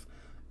Hearth.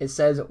 it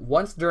says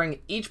once during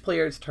each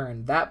player's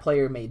turn, that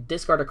player may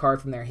discard a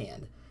card from their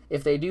hand.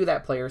 If they do,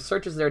 that player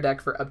searches their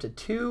deck for up to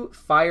 2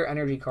 fire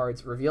energy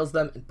cards, reveals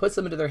them, and puts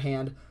them into their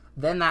hand.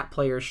 Then that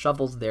player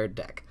shuffles their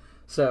deck.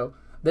 So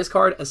this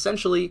card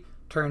essentially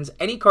turns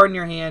any card in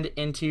your hand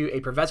into a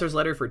Professor's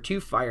Letter for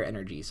 2 fire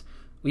energies.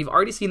 We've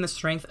already seen the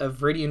strength of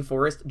Viridian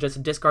Forest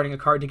just discarding a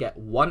card to get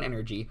 1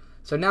 energy.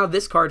 So now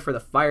this card for the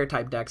fire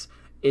type decks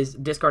is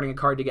discarding a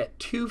card to get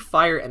 2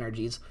 fire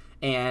energies.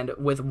 And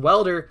with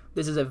Welder,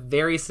 this is a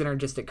very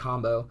synergistic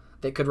combo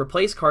that could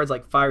replace cards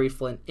like Fiery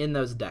Flint in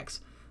those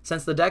decks.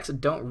 Since the decks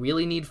don't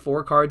really need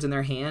 4 cards in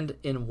their hand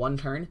in 1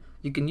 turn,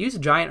 you can use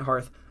Giant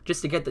Hearth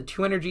just to get the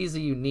 2 energies that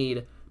you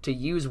need to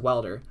use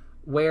Welder.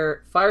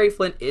 Where Fiery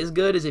Flint is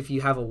good is if you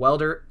have a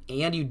Welder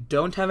and you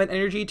don't have an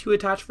energy to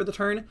attach for the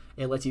turn,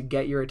 it lets you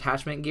get your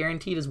attachment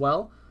guaranteed as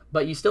well,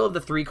 but you still have the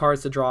 3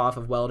 cards to draw off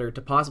of Welder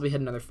to possibly hit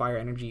another fire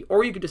energy,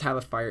 or you could just have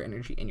a fire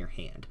energy in your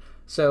hand.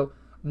 So,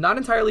 not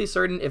entirely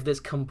certain if this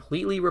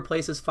completely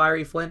replaces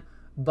Fiery Flint,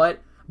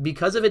 but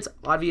because of its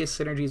obvious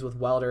synergies with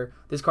Welder,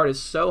 this card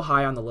is so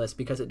high on the list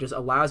because it just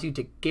allows you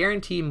to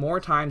guarantee more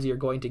times you're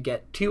going to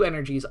get 2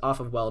 energies off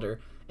of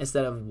Welder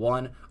instead of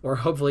 1, or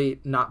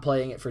hopefully not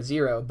playing it for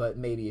 0, but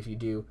maybe if you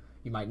do,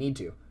 you might need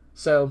to.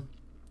 So,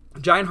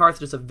 Giant Hearth is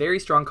just a very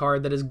strong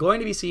card that is going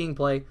to be seeing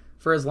play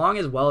for as long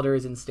as Welder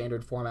is in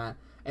standard format,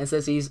 and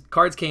since these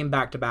cards came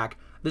back to back,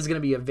 this is going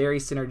to be a very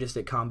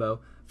synergistic combo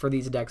for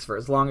these decks for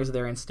as long as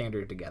they're in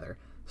standard together.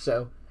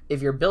 So,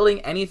 if you're building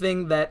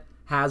anything that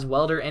has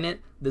Welder in it,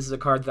 this is a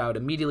card that I would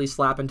immediately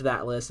slap into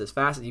that list as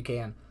fast as you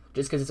can,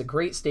 just because it's a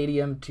great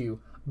stadium to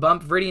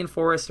bump Viridian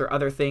Forest or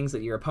other things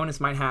that your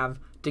opponents might have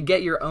to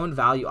get your own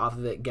value off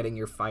of it, getting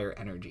your fire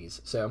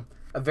energies. So,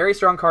 a very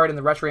strong card in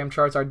the Reshiram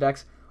Charizard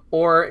decks,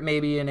 or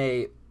maybe in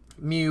a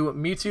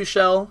Mewtwo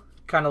shell,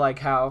 kind of like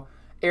how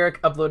Eric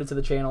uploaded to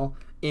the channel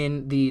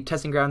in the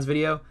Testing Grounds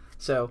video.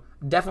 So,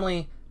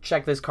 definitely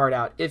check this card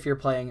out if you're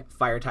playing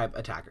fire-type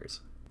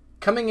attackers.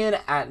 Coming in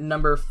at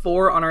number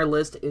 4 on our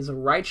list is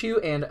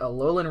Raichu and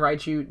Alolan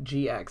Raichu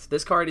GX.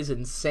 This card is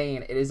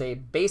insane. It is a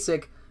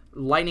basic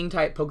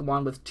lightning-type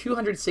Pokemon with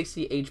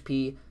 260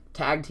 HP,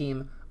 tag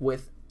team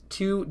with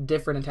 2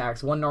 different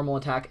attacks, 1 normal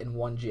attack and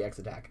 1 GX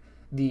attack.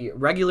 The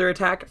regular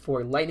attack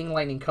for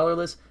Lightning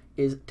Colorless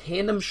is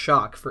Tandem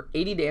Shock for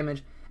 80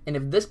 damage, and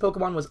if this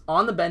Pokemon was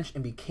on the bench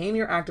and became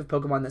your active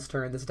Pokemon this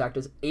turn, this attack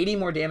does 80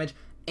 more damage,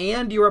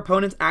 and your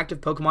opponent's active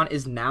Pokemon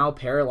is now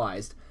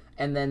paralyzed.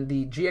 And then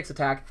the GX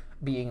attack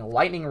being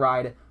Lightning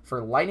Ride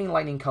for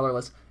Lightning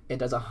Colorless, it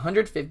does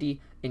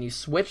 150, and you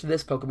switch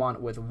this Pokemon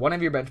with one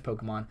of your bench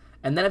Pokemon,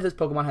 and then if this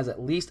Pokemon has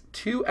at least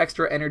 2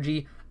 extra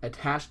energy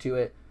attached to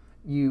it,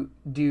 you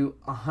do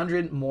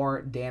 100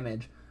 more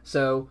damage.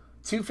 So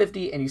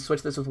 250, and you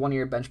switch this with one of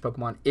your bench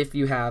Pokemon if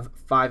you have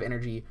 5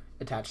 energy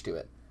attached to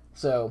it.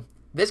 So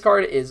this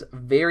card is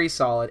very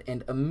solid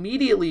and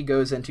immediately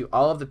goes into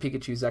all of the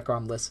Pikachu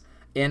Zekrom lists,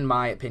 in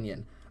my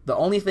opinion. The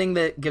only thing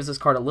that gives this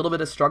card a little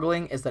bit of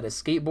struggling is that a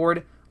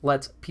skateboard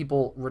lets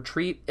people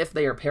retreat if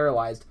they are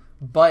paralyzed,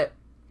 but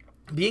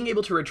being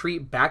able to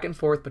retreat back and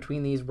forth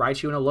between these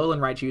Raichu and Alolan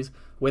Raichus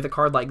with a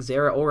card like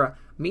Zeraora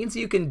means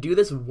you can do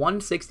this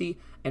 160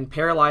 and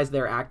paralyze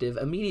their active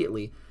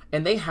immediately.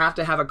 And they have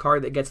to have a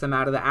card that gets them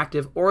out of the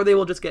active, or they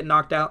will just get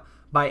knocked out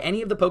by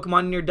any of the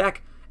Pokemon in your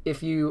deck.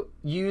 If you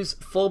use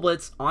Full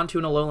Blitz onto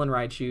an Alolan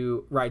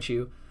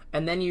Raichu,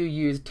 and then you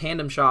use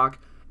Tandem Shock,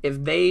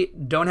 if they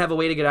don't have a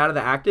way to get out of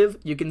the active,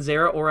 you can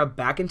Zeraora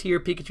back into your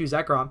Pikachu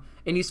Zekrom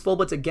and use Full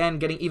Blitz again,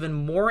 getting even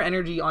more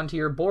energy onto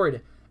your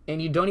board. And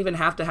you don't even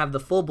have to have the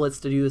Full Blitz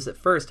to do this at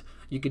first.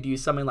 You could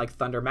use something like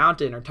Thunder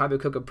Mountain or Tapu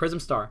Koko Prism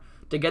Star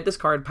to get this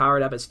card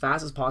powered up as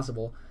fast as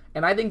possible.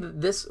 And I think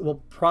that this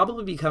will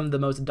probably become the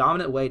most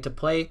dominant way to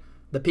play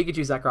the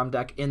Pikachu Zekrom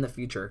deck in the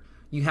future.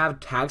 You have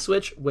Tag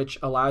Switch, which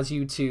allows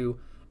you to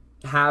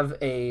have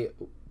a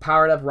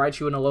powered up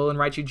Raichu and Alolan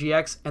Raichu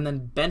GX, and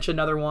then bench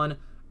another one,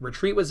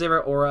 retreat with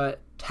Zeraora,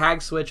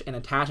 Tag Switch, and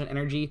attach an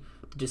energy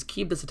to just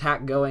keep this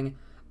attack going.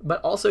 But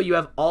also you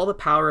have all the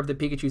power of the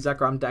Pikachu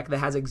Zekrom deck that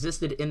has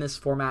existed in this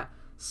format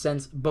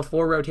since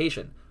before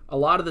rotation. A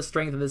lot of the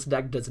strength of this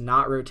deck does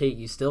not rotate.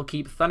 You still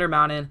keep Thunder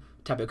Mountain,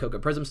 Tapu Koko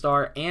Prism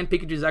Star, and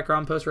Pikachu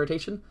Zekrom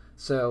post-rotation.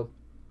 So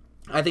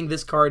I think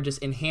this card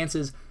just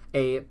enhances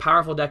a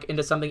powerful deck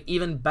into something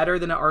even better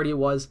than it already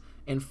was,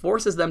 and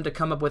forces them to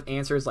come up with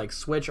answers like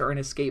Switch or an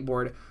Escape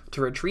Board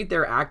to retreat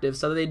their active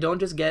so that they don't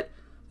just get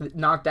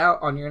knocked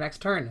out on your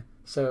next turn.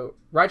 So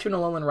Raichu and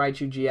Alolan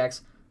Raichu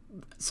GX,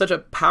 such a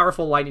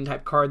powerful lightning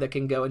type card that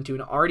can go into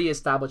an already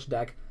established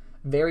deck.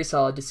 Very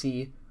solid to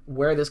see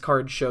where this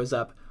card shows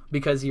up,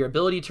 because your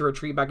ability to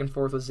retreat back and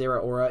forth with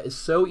Zeraora is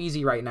so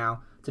easy right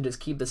now to just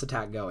keep this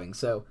attack going.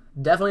 So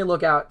definitely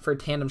look out for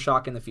Tandem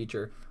Shock in the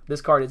future.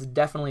 This card is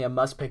definitely a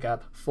must pick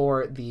up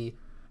for the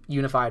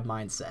Unified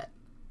Mindset.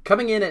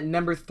 Coming in at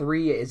number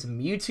 3 is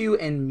Mewtwo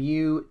and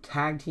Mew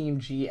Tag Team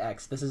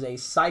GX. This is a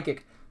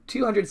Psychic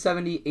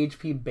 270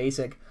 HP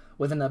basic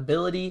with an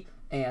ability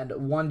and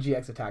 1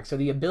 GX attack. So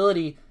the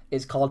ability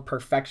is called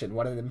Perfection.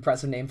 What an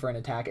impressive name for an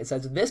attack. It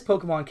says this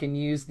Pokemon can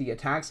use the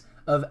attacks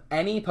of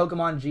any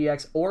Pokemon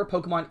GX or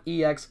Pokemon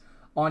EX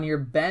on your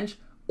bench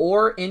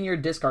or in your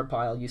discard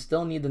pile. You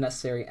still need the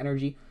necessary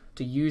energy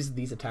to use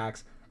these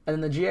attacks. And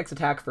then the GX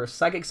attack for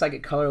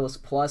Psychic Colorless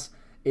Plus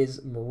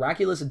is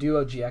Miraculous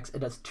Duo GX. It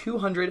does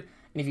 200,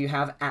 and if you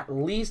have at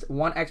least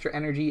 1 extra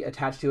energy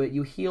attached to it,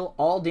 you heal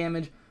all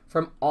damage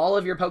from all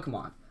of your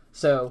Pokemon.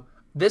 So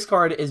this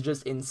card is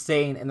just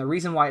insane, and the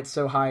reason why it's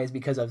so high is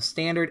because of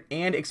standard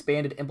and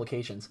expanded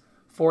implications.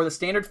 For the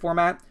standard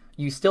format,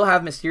 you still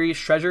have Mysterious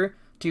Treasure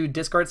to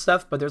discard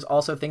stuff, but there's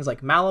also things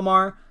like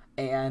Malamar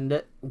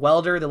and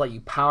Welder that let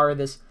you power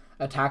this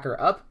attacker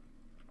up.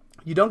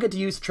 You don't get to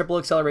use triple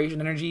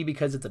acceleration energy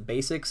because it's a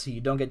basic, so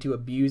you don't get to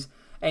abuse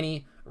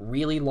any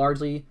really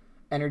largely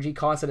energy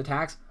costed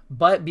attacks,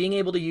 but being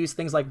able to use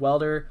things like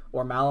Welder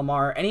or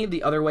Malamar, any of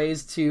the other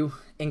ways to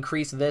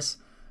increase this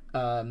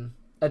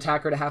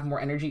attacker to have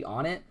more energy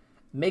on it,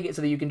 make it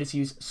so that you can just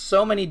use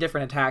so many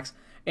different attacks,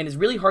 and it's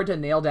really hard to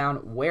nail down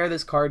where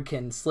this card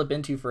can slip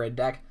into for a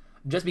deck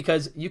just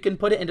because you can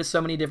put it into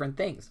so many different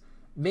things.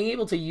 Being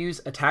able to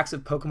use attacks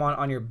of Pokemon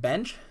on your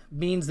bench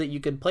means that you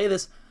could play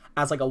this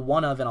as like a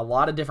one-of in a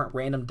lot of different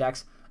random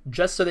decks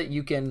just so that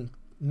you can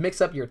mix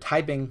up your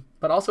typing,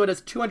 but also it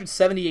has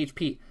 270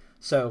 HP,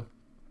 so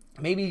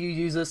maybe you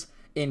use this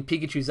in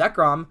Pikachu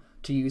Zekrom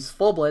to use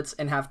Full Blitz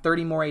and have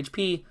 30 more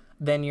HP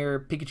than your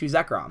Pikachu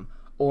Zekrom.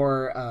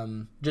 Or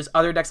just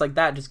other decks like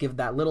that just give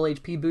that little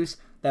HP boost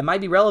that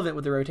might be relevant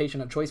with the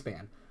rotation of Choice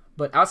Band.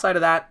 But outside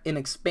of that, in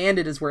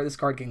Expanded is where this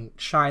card can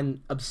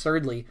shine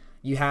absurdly.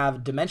 You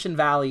have Dimension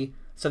Valley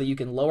so that you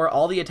can lower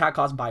all the attack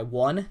costs by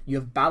 1. You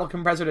have Battle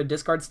Compressor to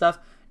discard stuff.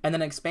 And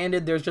then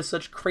Expanded, there's just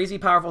such crazy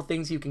powerful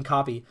things you can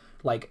copy,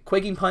 like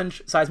Quaking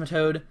Punch,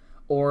 Seismitoad,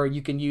 or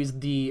you can use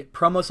the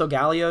Promo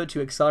Solgaleo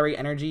to accelerate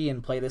energy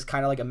and play this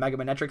kind of like a Mega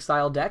Manetric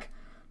style deck.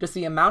 Just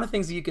the amount of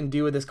things that you can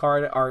do with this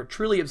card are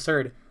truly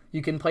absurd.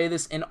 You can play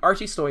this in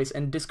Archiestoise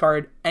and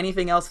discard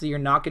anything else that you're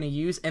not going to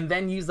use, and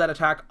then use that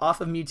attack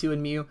off of Mewtwo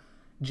and Mew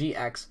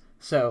GX.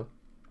 So,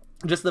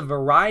 just the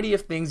variety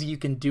of things you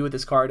can do with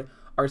this card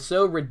are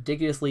so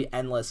ridiculously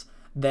endless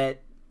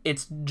that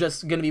it's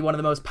just going to be one of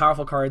the most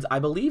powerful cards, I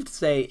believe to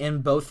say,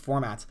 in both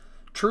formats.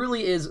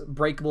 Truly is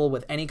breakable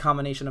with any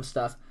combination of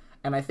stuff,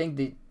 and I think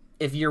that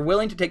if you're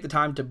willing to take the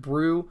time to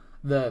brew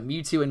the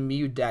Mewtwo and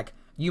Mew deck,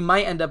 you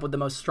might end up with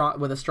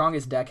the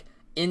strongest deck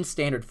in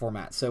standard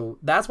format. So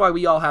that's why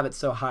we all have it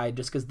so high,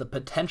 just because the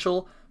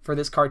potential for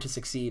this card to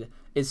succeed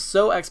is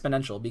so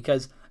exponential,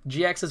 because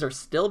GXs are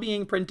still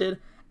being printed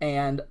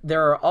and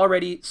there are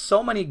already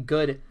so many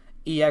good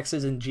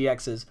EXs and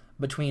GXs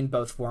between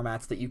both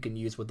formats that you can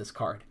use with this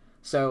card.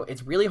 So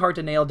it's really hard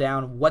to nail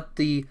down what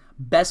the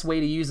best way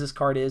to use this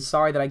card is.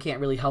 Sorry that I can't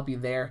really help you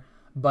there,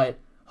 but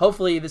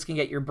hopefully this can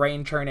get your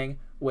brain churning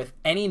with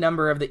any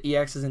number of the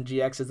EXs and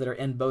GXs that are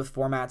in both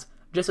formats,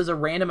 just as a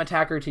random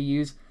attacker to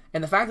use.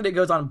 And the fact that it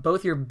goes on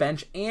both your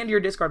bench and your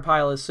discard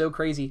pile is so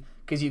crazy,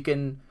 because you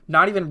can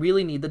not even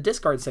really need the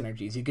discard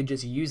synergies. You could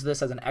just use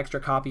this as an extra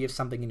copy of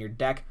something in your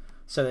deck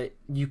so that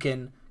you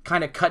can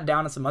kind of cut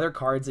down on some other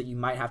cards that you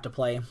might have to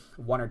play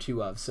 1 or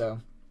 2 of. So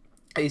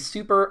a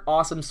super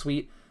awesome,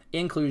 sweet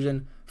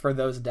inclusion for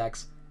those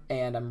decks,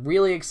 and I'm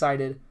really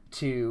excited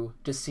to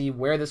just see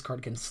where this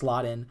card can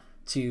slot in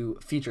to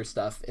feature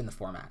stuff in the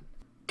format.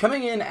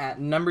 Coming in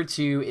at number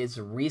 2 is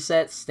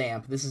Reset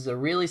Stamp. This is a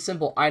really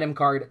simple item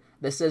card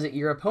that says that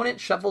your opponent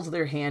shuffles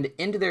their hand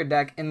into their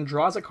deck and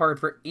draws a card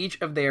for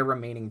each of their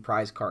remaining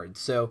prize cards.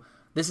 So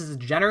this is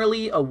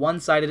generally a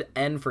one-sided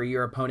end for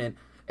your opponent,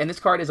 and this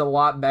card is a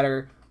lot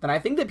better than I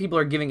think that people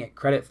are giving it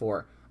credit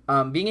for.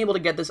 Being able to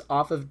get this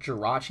off of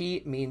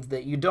Jirachi means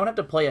that you don't have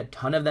to play a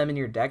ton of them in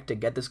your deck to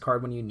get this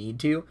card when you need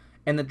to,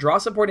 and the draw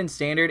support in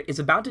Standard is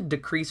about to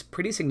decrease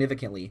pretty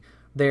significantly.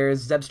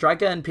 There's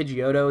Zebstrika and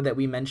Pidgeotto that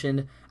we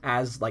mentioned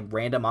as like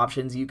random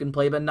options you can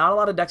play, but not a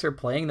lot of decks are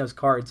playing those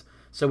cards.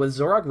 So with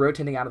Zoroark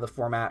rotating out of the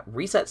format,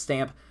 Reset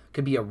Stamp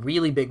could be a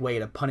really big way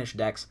to punish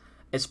decks,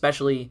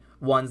 especially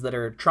ones that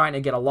are trying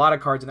to get a lot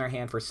of cards in their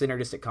hand for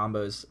synergistic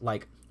combos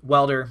like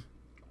Welder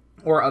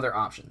or other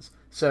options.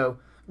 So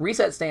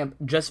Reset Stamp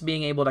just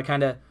being able to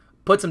kind of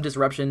put some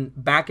disruption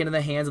back into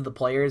the hands of the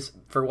players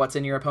for what's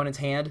in your opponent's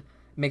hand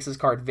makes this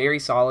card very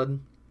solid.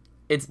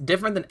 It's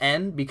different than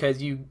N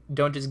because you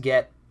don't just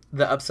get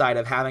the upside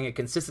of having a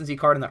consistency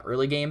card in the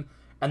early game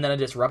and then a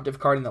disruptive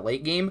card in the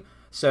late game.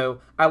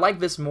 So I like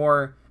this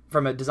more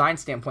from a design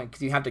standpoint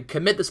because you have to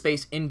commit the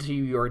space into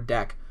your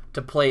deck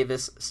to play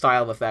this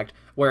style of effect,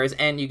 whereas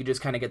N you could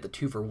just kind of get the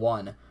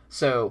 2-for-1.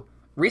 So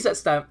Reset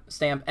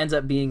Stamp ends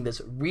up being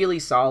this really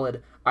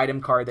solid item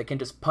card that can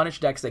just punish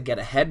decks that get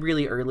ahead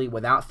really early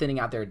without thinning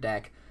out their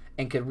deck,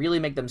 and could really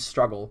make them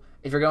struggle.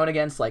 If you're going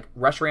against like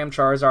Rushram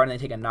Charizard and they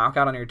take a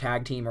knockout on your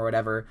tag team or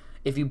whatever,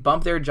 if you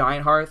bump their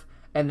Giant Hearth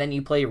and then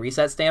you play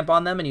Reset Stamp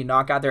on them and you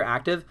knock out their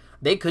active,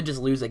 they could just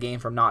lose a game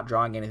from not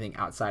drawing anything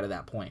outside of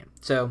that point.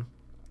 So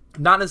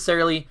not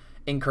necessarily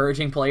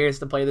encouraging players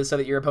to play this so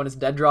that your opponent's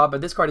dead draw,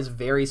 but this card is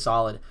very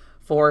solid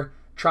for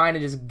trying to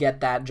just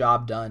get that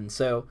job done.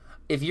 So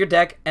if your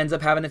deck ends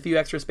up having a few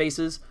extra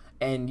spaces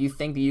and you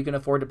think that you can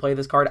afford to play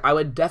this card, I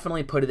would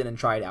definitely put it in and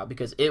try it out,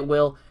 because it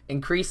will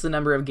increase the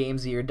number of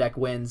games that your deck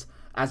wins,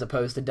 as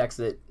opposed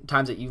to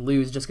times that you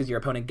lose just because your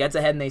opponent gets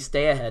ahead and they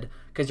stay ahead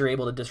because you're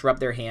able to disrupt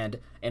their hand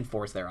and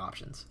force their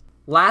options.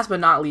 Last but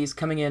not least,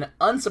 coming in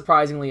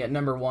unsurprisingly at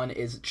number 1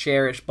 is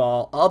Cherish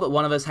Ball. All but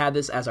one of us had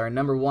this as our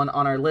number 1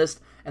 on our list,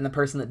 and the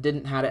person that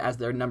didn't had it as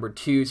their number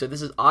 2. So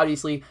this is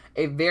obviously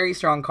a very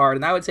strong card,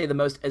 and I would say the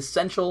most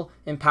essential,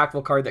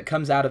 impactful card that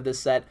comes out of this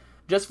set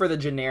just for the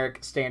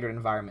generic standard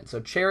environment. So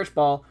Cherish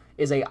Ball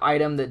is a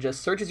item that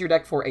just searches your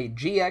deck for a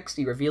GX,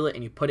 you reveal it,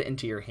 and you put it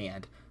into your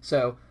hand.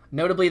 So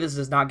notably, this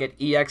does not get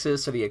EXs,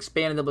 so the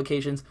expanded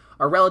implications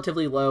are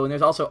relatively low, and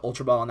there's also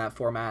Ultra Ball in that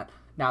format,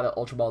 now that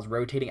Ultra Ball is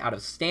rotating out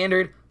of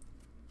Standard.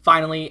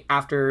 Finally,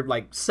 after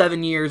like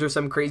 7 years or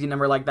some crazy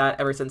number like that,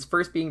 ever since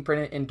first being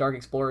printed in Dark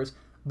Explorers.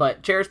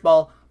 But Cherish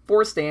Ball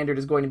for Standard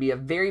is going to be a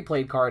very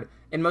played card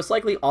in most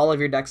likely all of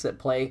your decks that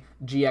play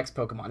GX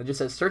Pokemon. It just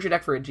says search your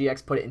deck for a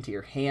GX, put it into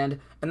your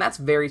hand, and that's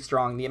very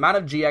strong. The amount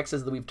of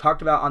GXs that we've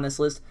talked about on this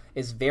list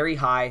is very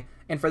high,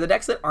 and for the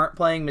decks that aren't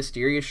playing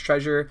Mysterious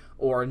Treasure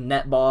or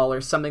Netball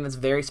or something that's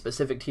very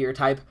specific to your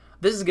type,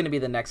 this is going to be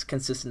the next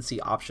consistency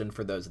option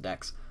for those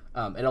decks.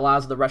 It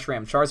allows the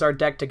Reshiram Charizard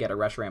deck to get a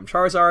Reshiram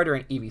Charizard or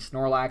an Eevee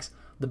Snorlax.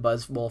 The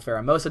Buzzwole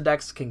Pheromosa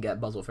decks can get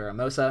Buzzwole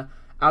Pheromosa.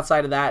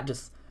 Outside of that,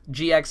 just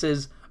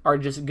GXs are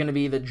just going to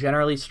be the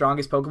generally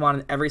strongest Pokemon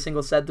in every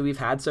single set that we've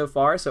had so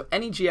far. So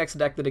any GX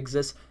deck that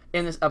exists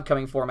in this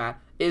upcoming format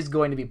is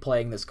going to be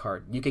playing this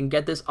card. You can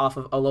get this off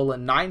of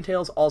Alolan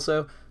Ninetales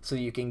also, so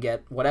you can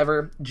get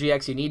whatever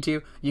GX you need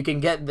to. You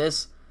can get Alolan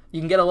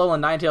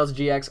Ninetales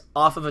GX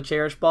off of a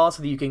Cherish Ball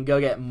so that you can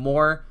go get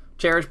more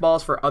Cherish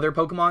Balls for other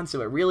Pokemon,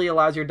 so it really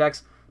allows your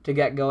decks to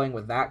get going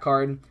with that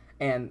card.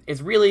 And it's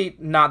really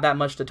not that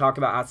much to talk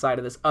about outside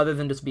of this, other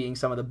than just being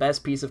some of the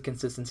best piece of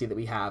consistency that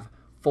we have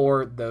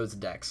for those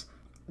decks.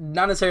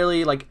 Not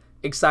necessarily like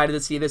excited to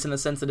see this in the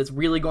sense that it's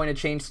really going to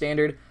change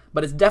Standard,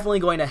 but it's definitely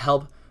going to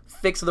help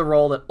fix the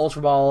role that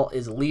Ultra Ball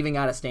is leaving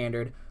out of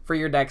Standard for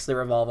your decks that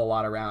revolve a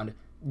lot around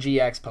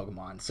GX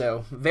Pokemon.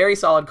 So very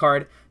solid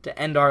card to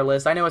end our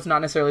list. I know it's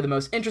not necessarily the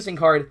most interesting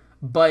card,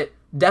 but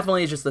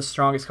definitely is just the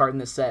strongest card in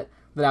this set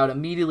that I would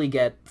immediately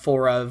get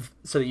 4 of,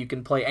 so that you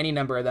can play any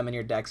number of them in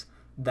your decks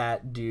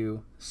that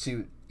do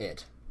suit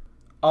it.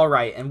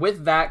 Alright, and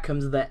with that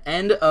comes the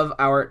end of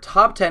our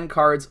top 10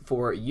 cards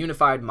for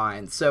Unified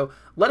Minds. So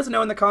let us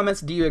know in the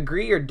comments, do you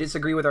agree or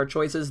disagree with our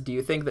choices? Do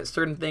you think that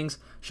certain things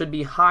should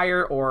be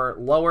higher or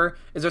lower?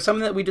 Is there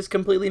something that we just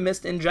completely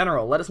missed in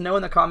general? Let us know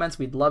in the comments.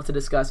 We'd love to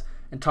discuss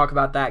and talk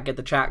about that, get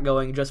the chat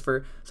going just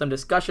for some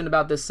discussion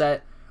about this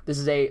set. This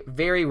is a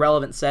very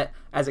relevant set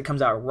as it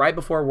comes out right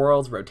before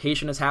Worlds,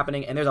 rotation is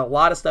happening, and there's a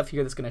lot of stuff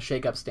here that's going to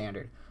shake up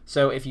Standard.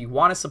 So if you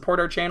want to support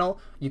our channel,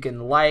 you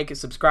can like,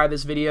 subscribe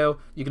this video.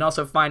 You can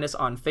also find us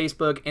on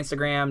Facebook,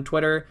 Instagram,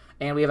 Twitter,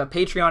 and we have a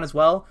Patreon as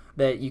well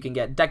that you can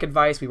get deck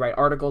advice. We write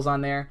articles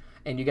on there,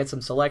 and you get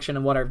some selection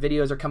of what our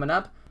videos are coming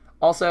up.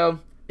 Also,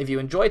 if you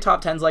enjoy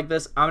top 10s like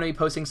this, I'm going to be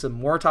posting some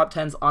more top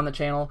 10s on the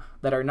channel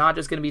that are not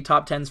just going to be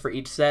top 10s for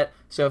each set.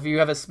 So if you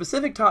have a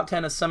specific top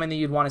 10 of something that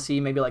you'd want to see,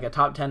 maybe like a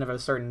top 10 of a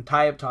certain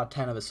type, top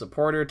 10 of a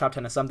supporter, top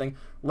 10 of something,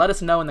 let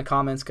us know in the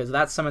comments, because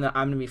that's something that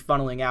I'm going to be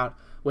funneling out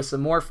with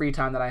some more free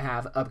time that I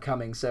have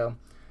upcoming. So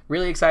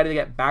really excited to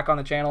get back on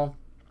the channel,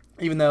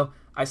 even though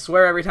I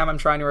swear every time I'm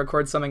trying to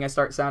record something I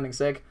start sounding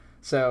sick.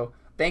 So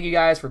thank you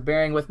guys for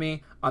bearing with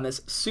me on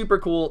this super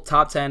cool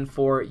top 10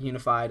 for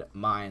Unified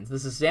Minds.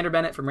 This is Xander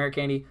Bennett from Rare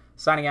Candy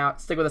signing out.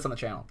 Stick with us on the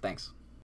channel. Thanks.